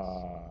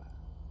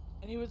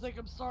 And he was like,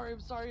 I'm sorry,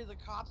 the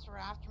cops were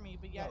after me,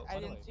 but yet Yo, I by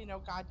the didn't way, see no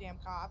goddamn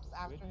cops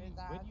after his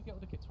ass. Where do you get all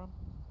the kits from?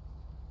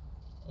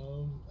 I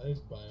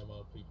didn't buy them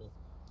off people.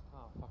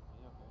 Oh, fuck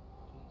me, okay.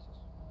 Jesus.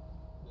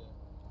 Yeah.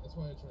 That's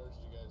why I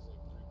charged you guys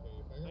like 3K.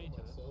 If I got them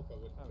myself, I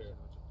wouldn't care.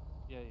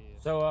 Yeah.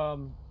 So,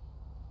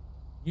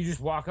 you just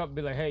walk up and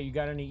be like, hey, you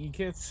got any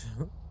e-kits?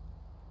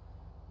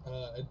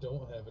 I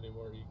don't have any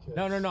more e-kits.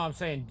 No, I'm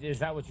saying, is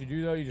that what you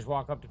do though? You just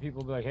walk up to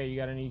people and be like, hey, you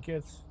got any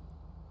e-kits?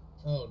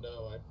 Oh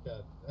no, I've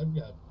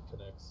got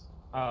connects.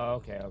 Oh,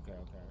 okay.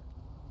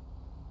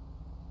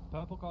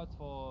 Purple cards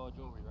for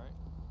jewelry, right?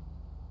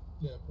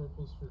 Yeah,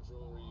 purple's for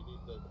jewelry. You need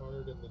the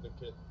card and the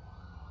kit.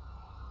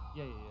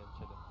 Yeah,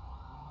 chilling.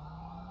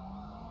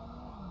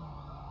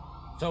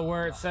 So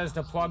where it says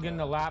to plug in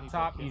the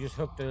laptop, you just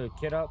hook the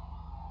kit up?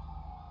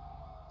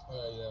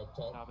 Yeah, up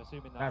top. I'm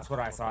assuming that's what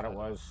I thought it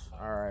was.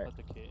 All right. Put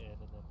the kit in and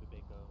then the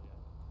bingo,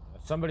 yeah.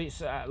 Somebody,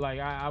 like,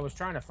 I was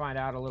trying to find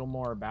out a little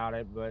more about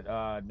it, but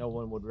no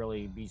one would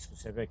really be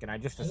specific, and I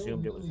just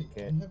assumed it was the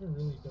kit. I haven't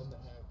really done the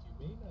hack.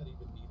 You may not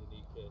even need an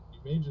e-kit. You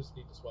may just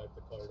need to swipe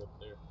the card up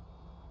there.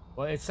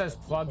 Well, it says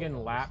plug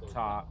in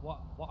laptop.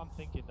 What I'm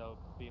thinking though,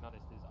 being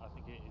honest, is I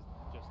think it is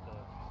just the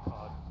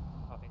card.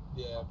 I think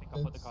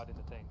I'll put the card in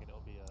the thing and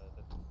it'll be the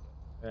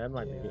Yeah, that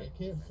might be I it.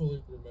 can't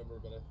fully remember,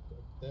 but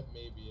that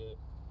may be it.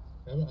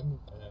 I'm a hacker.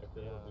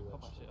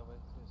 put my shit away.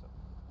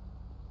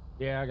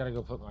 Yeah, I gotta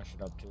go put my shit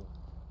up too.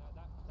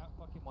 That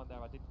fucking one there,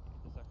 I didn't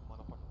get the second one.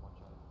 I fucking one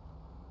shot.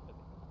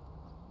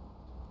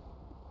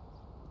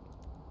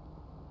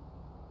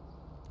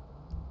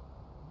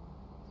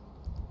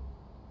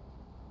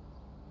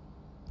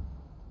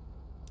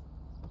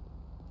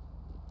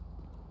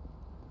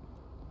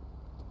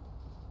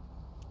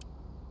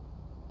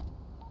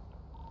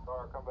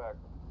 Alright, come back.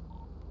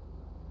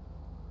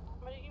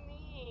 What do you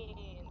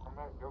mean? Come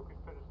back.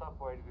 Goku's finished up.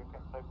 Wait, you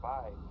can't say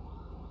bye.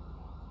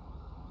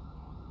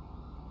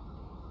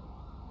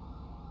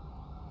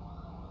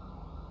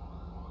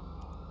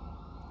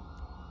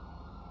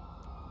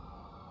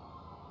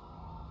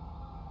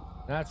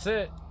 That's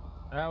it.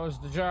 That was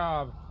the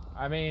job.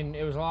 I mean,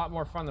 it was a lot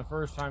more fun the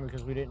first time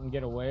because we didn't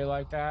get away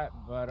like that,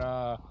 but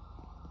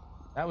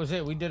that was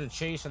it. We did a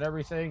chase and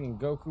everything, and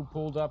Goku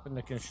pulled up in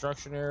the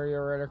construction area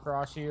right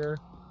across here.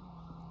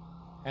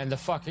 And the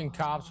fucking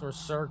cops were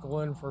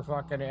circling for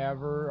fucking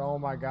ever. Oh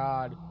my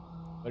god.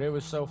 But it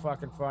was so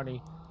fucking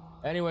funny.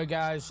 Anyway,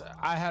 guys,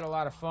 I had a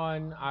lot of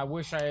fun. I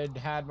wish I had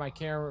had my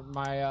camera,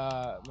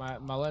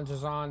 my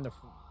lenses on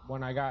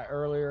when I got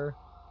earlier.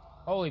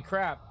 Holy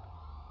crap.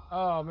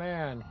 Oh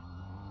man.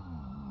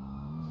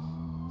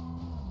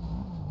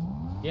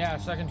 Yeah,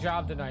 second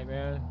job tonight,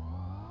 man.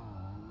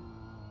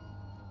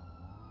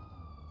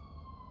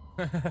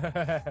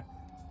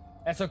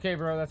 That's okay,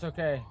 bro. That's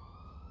okay.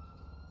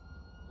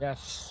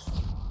 Yes.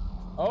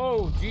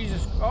 Oh,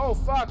 Jesus. Oh,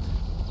 fuck.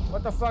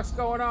 What the fuck's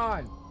going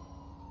on?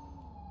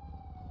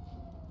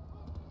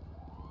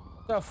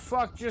 What the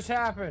fuck just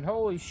happened?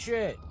 Holy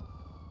shit.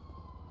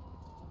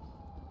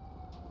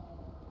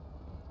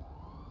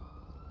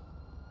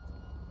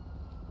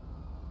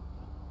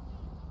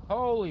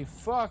 Holy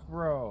fuck,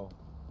 bro.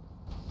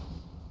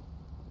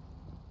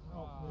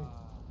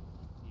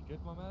 You good,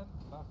 my man?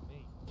 Fuck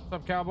me. What's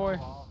up, cowboy?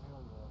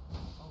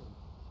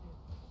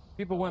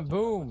 People went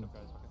boom.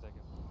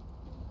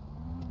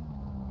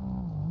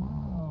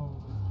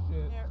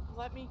 Here,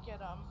 let me get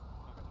him.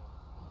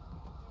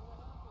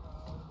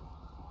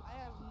 I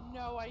have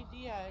no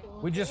idea.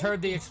 We just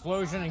heard the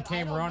explosion and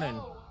came running.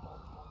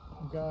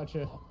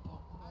 Gotcha.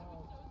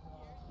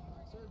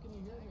 Sir, can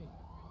you hear me?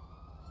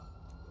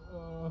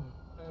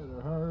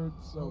 It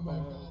hurts so Oh my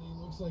bad. god, he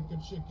looks like a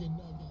chicken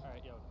nugget.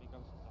 Alright, yo, he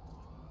comes.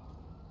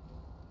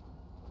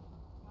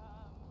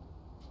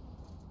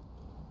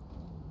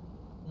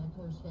 My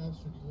car's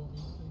faster. Do you want me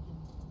to take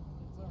him?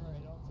 It's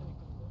alright, I'll take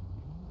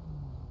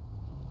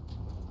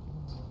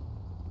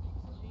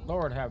it.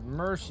 Lord have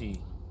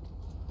mercy.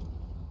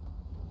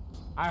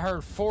 I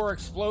heard 4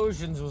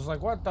 explosions. Was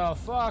like, what the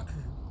fuck?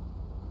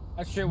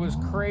 That shit was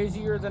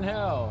crazier than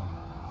hell.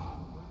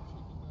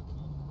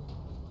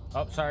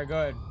 Oh, sorry.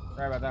 Go ahead.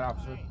 Sorry about that,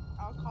 officer. Alright,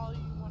 I'll call you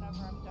whenever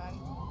I'm done.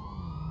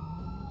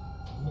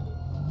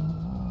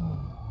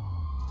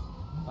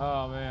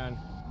 Oh man.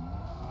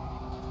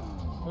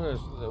 Look at this.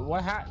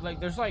 What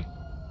like there's like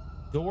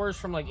doors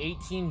from like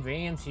 18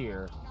 vans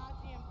here.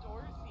 Goddamn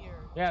doors here.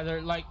 Yeah,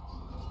 they're like,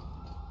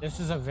 this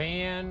is a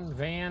van.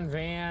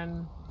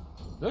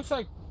 Looks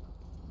like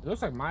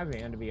my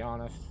van, to be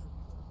honest.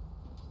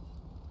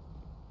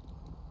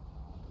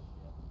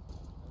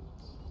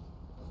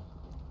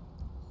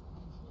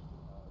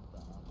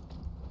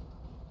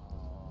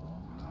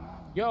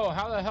 Yo,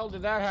 how the hell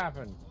did that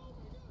happen?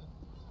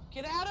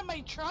 Get out of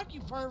my truck,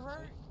 you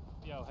pervert!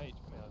 Yo, hey,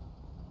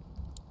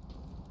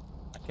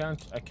 come here.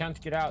 I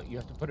can't get out. You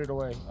have to put it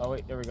away. Oh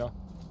wait, there we go.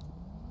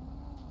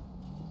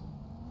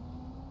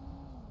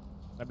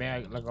 Let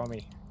go of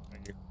me.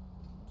 Thank you.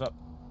 What's up?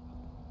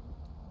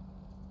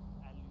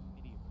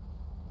 Aluminium.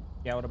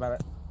 Yeah, what about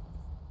it?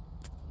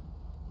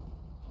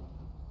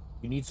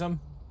 You need some?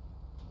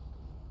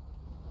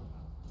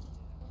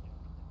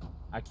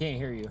 I can't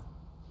hear you.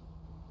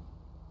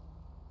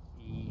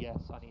 Yes,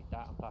 I need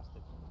that and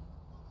plastic.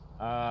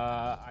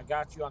 I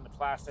got you on the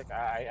plastic.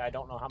 I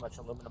don't know how much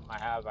aluminum I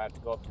have. I have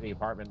to go up to the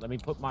apartment. Let me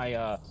put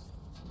my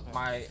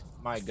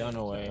my gun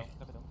away,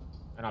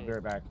 and I'll be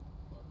right back.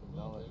 You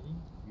know it.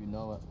 You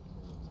know it.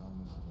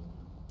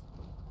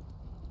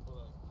 Hold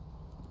on.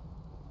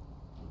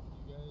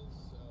 You guys.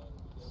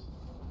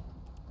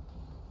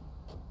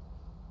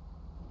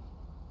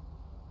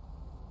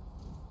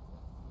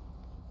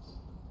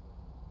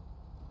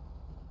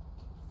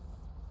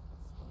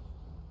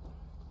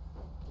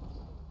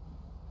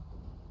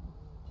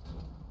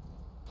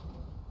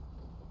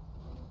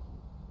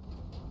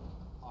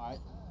 Alright.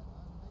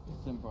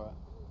 Listen, bro.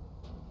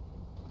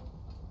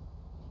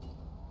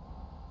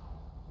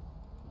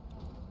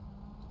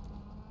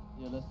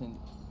 Yeah, listen.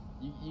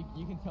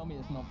 You can tell me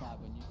it's not bad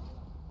when you.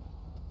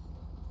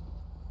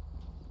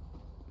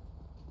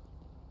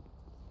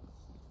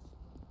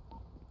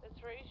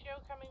 Is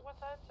Ratio coming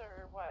with us,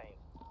 or what?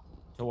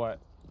 To what?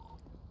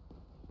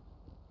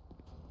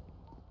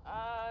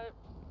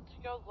 To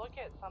go look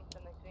at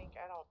something, I think.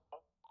 I don't know.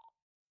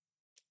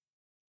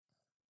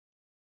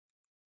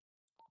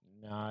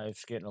 Nah,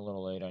 it's getting a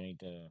little late. I need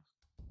to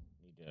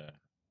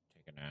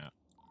take a nap.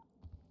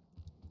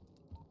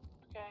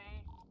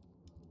 Okay.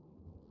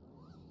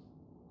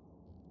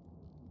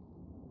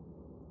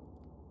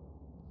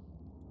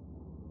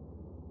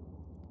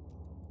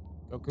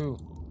 Goku.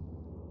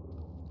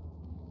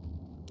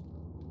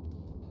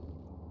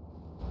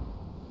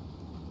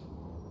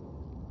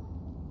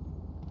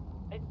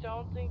 I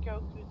don't think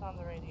Goku's on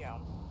the radio.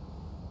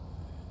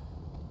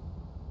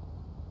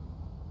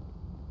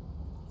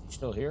 Is he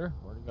still here?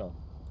 Where'd he go?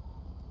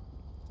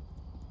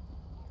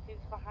 He's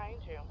behind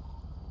you. Yep.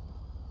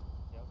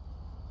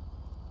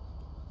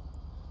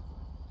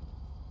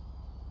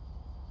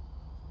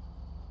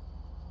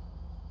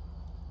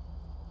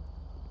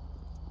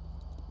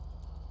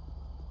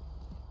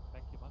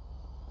 Thank you, man.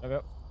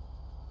 Okay.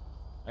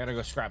 I gotta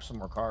go scrap some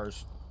more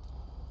cars.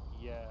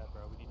 Yeah,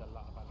 bro, we need a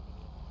lot of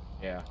aluminium.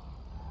 Yeah.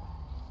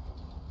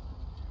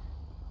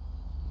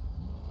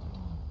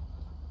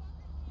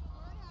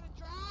 Learn how to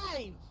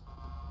drive!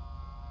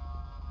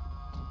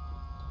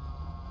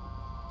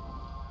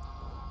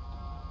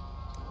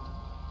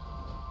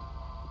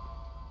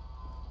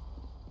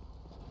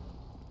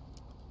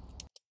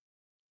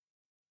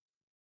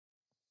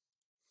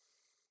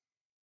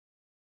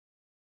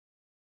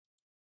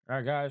 All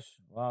right, guys.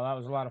 Well, that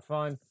was a lot of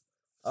fun.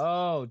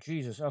 Oh,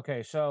 Jesus.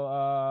 Okay, so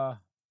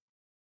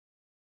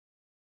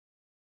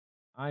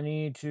I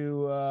need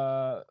to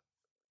yo,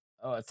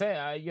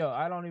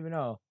 I don't even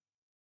know.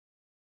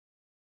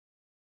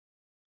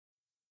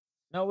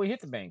 No, we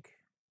hit the bank.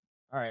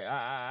 All right,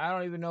 I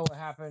don't even know what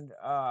happened.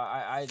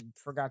 I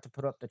forgot to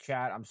put up the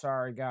chat. I'm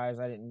sorry, guys.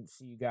 I didn't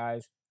see you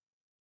guys.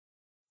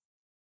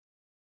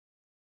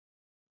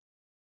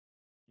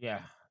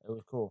 Yeah, it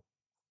was cool.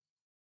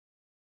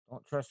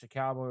 Don't trust a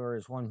cowboy or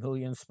his 1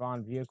 million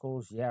spawn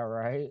vehicles. Yeah,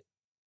 right.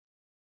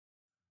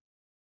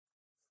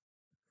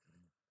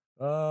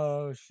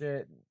 Oh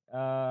shit.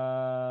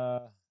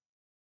 Turn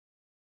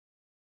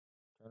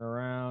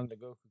around. The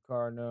Goku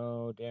car.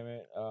 No, damn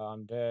it.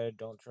 I'm dead.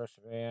 Don't trust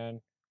a man.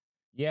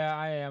 Yeah,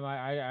 I am.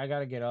 I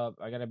gotta get up.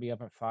 I gotta be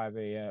up at 5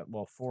 a.m.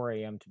 Well, 4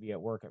 a.m. to be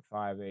at work at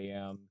 5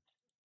 a.m.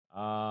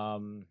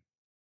 Um,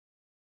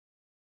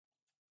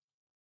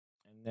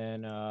 and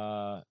then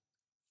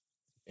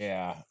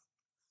yeah,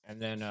 and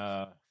then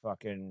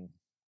fucking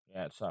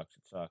yeah, it sucks.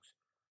 It sucks.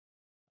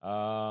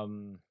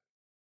 Um,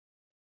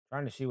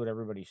 trying to see what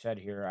everybody said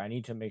here. I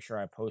need to make sure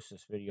I post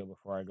this video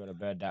before I go to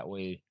bed. That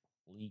way,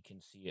 Lee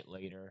can see it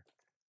later.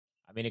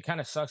 I mean, it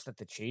kind of sucks that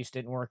the chase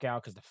didn't work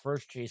out because the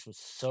first chase was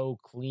so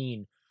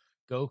clean.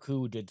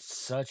 Goku did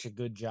such a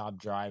good job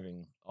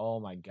driving. Oh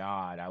my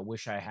god! I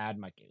wish I had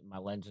my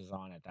lenses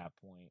on at that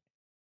point.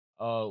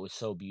 Oh, it was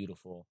so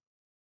beautiful.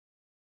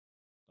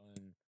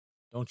 And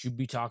don't you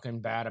be talking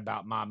bad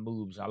about my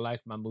moves. I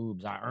like my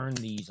moves. I earn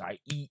these. I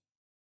eat.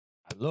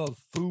 I love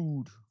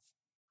food.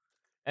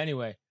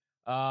 Anyway,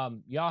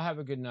 y'all have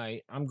a good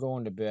night. I'm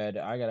going to bed.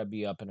 I gotta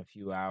be up in a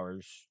few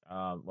hours.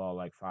 Well,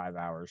 like 5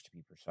 hours to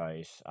be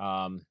precise.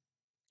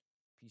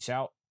 Peace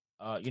out.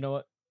 You know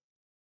what?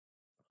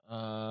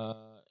 Uh,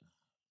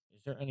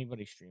 is there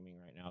anybody streaming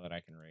right now that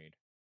I can raid?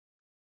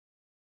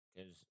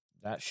 Because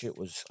that shit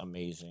was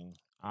amazing.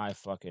 I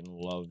fucking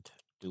loved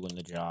doing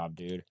the job,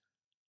 dude.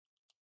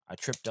 I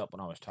tripped up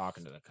when I was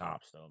talking to the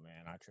cops, though,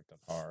 man. I tripped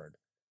up hard.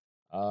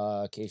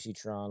 Casey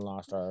Tron,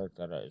 Lost Ark.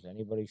 Is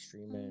anybody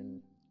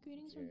streaming?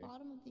 Greetings from Okay.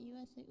 bottom of the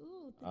USA.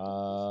 Ooh, the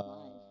dopest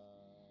live.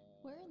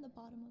 Where in the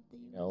bottom of the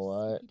You US? know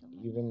what? If you don't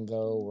mind Even me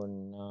though asking? we're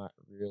not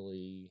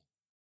really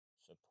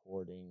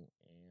supporting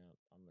AMP,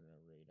 I'm gonna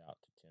raid out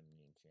to Tim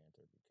the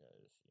Enchanter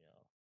because,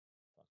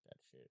 fuck that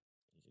shit.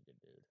 He's a good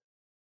dude.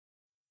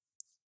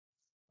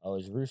 Oh,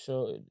 is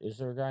Russo? Is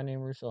there a guy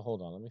named Russo?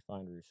 Hold on, let me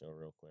find Russo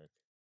real quick.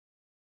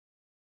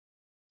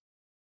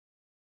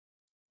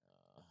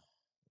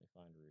 Let me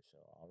find Russo.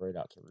 I'll raid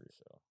out to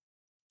Russo.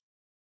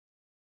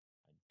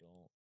 I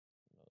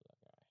don't know that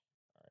guy.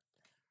 All right,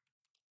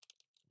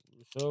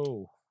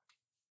 Russo.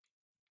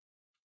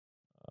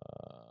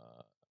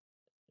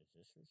 Is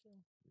this Russo?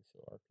 Russo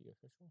RP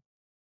official?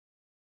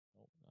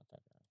 Nope, not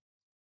that guy.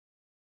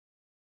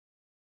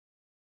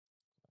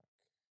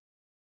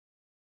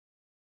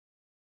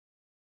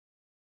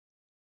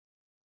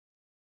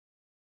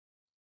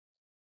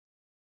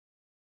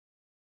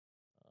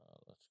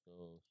 Let's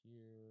go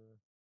here.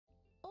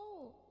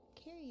 Oh,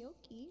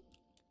 karaoke.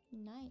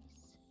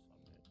 Nice.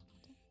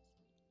 SummitRP.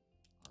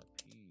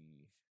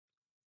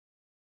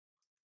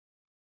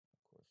 Of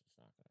course, it's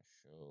not going to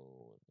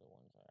show the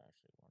ones I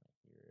actually want to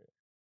hear it.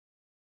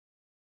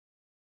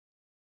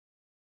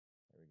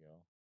 There we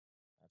go.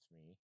 That's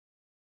me.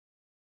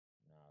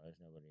 No, there's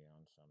nobody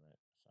on Summit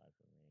aside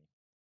from me.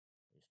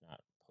 He's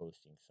not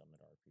posting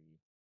SummitRP.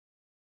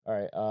 All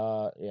right.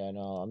 Yeah.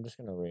 No, I'm just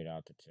gonna raid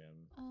out to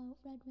Tim.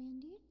 Red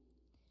Randy.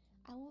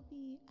 I will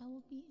be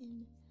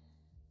in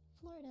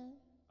Florida.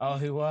 Oh,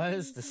 he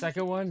was the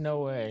second one. No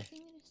way.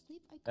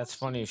 That's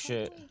funny as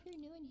shit. By the way, if you're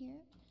new in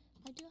here,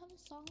 I do have a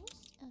song list.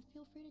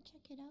 Feel free to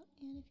check it out.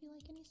 And if you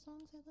like any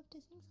songs, I'd love to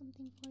sing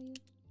something for you.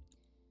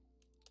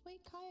 Wait,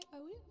 Kai,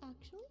 are we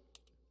actually?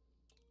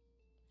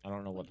 I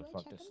don't know what the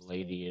fuck this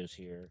lady is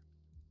here.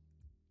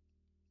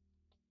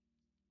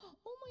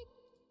 Oh my!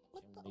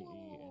 What the? Tim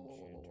the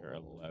Enchanter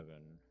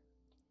 11.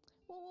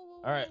 Whoa,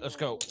 All right, let's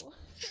go.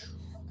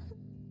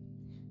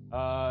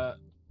 Oh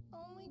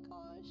my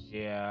gosh.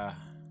 Yeah.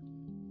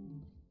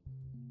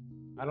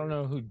 I don't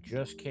know who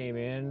just came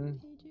in,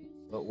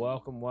 but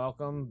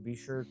welcome. Be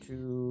sure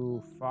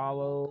to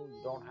follow.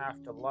 Don't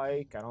have to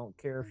like. I don't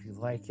care if you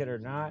like it or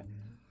not.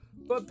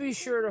 But be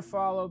sure to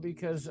follow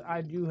because I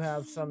do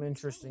have some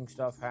interesting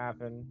stuff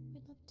happen.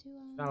 It's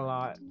not a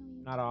lot,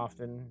 not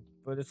often,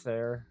 but it's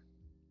there.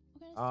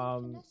 I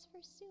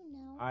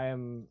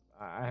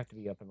have to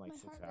be up in like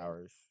 6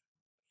 hours.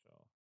 So,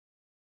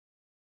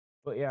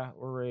 but yeah,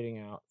 we're raiding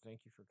out.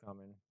 Thank you for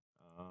coming.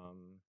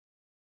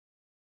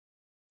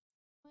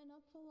 Went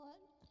up a lot.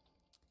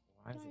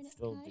 Why is it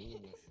still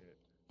doing this shit?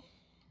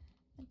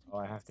 Oh,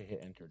 I have to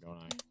hit enter, don't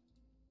I?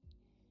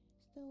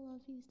 Still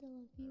love you. There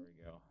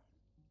we go.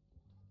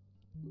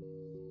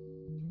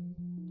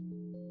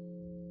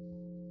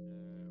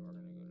 We're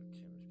gonna go to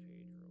Tim's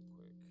page real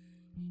quick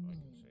so I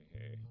can say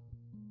hey.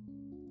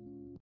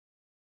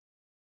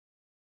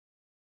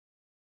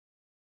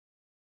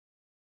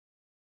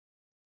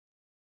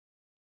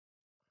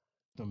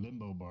 The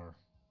limbo bar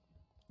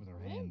with our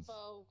hands,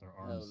 their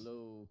arms.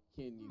 Hello,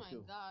 can you Oh my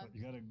god.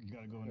 You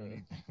gotta go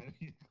underneath.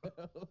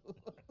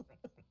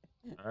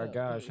 All right,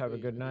 guys, have a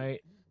good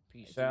night.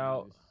 Peace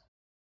out.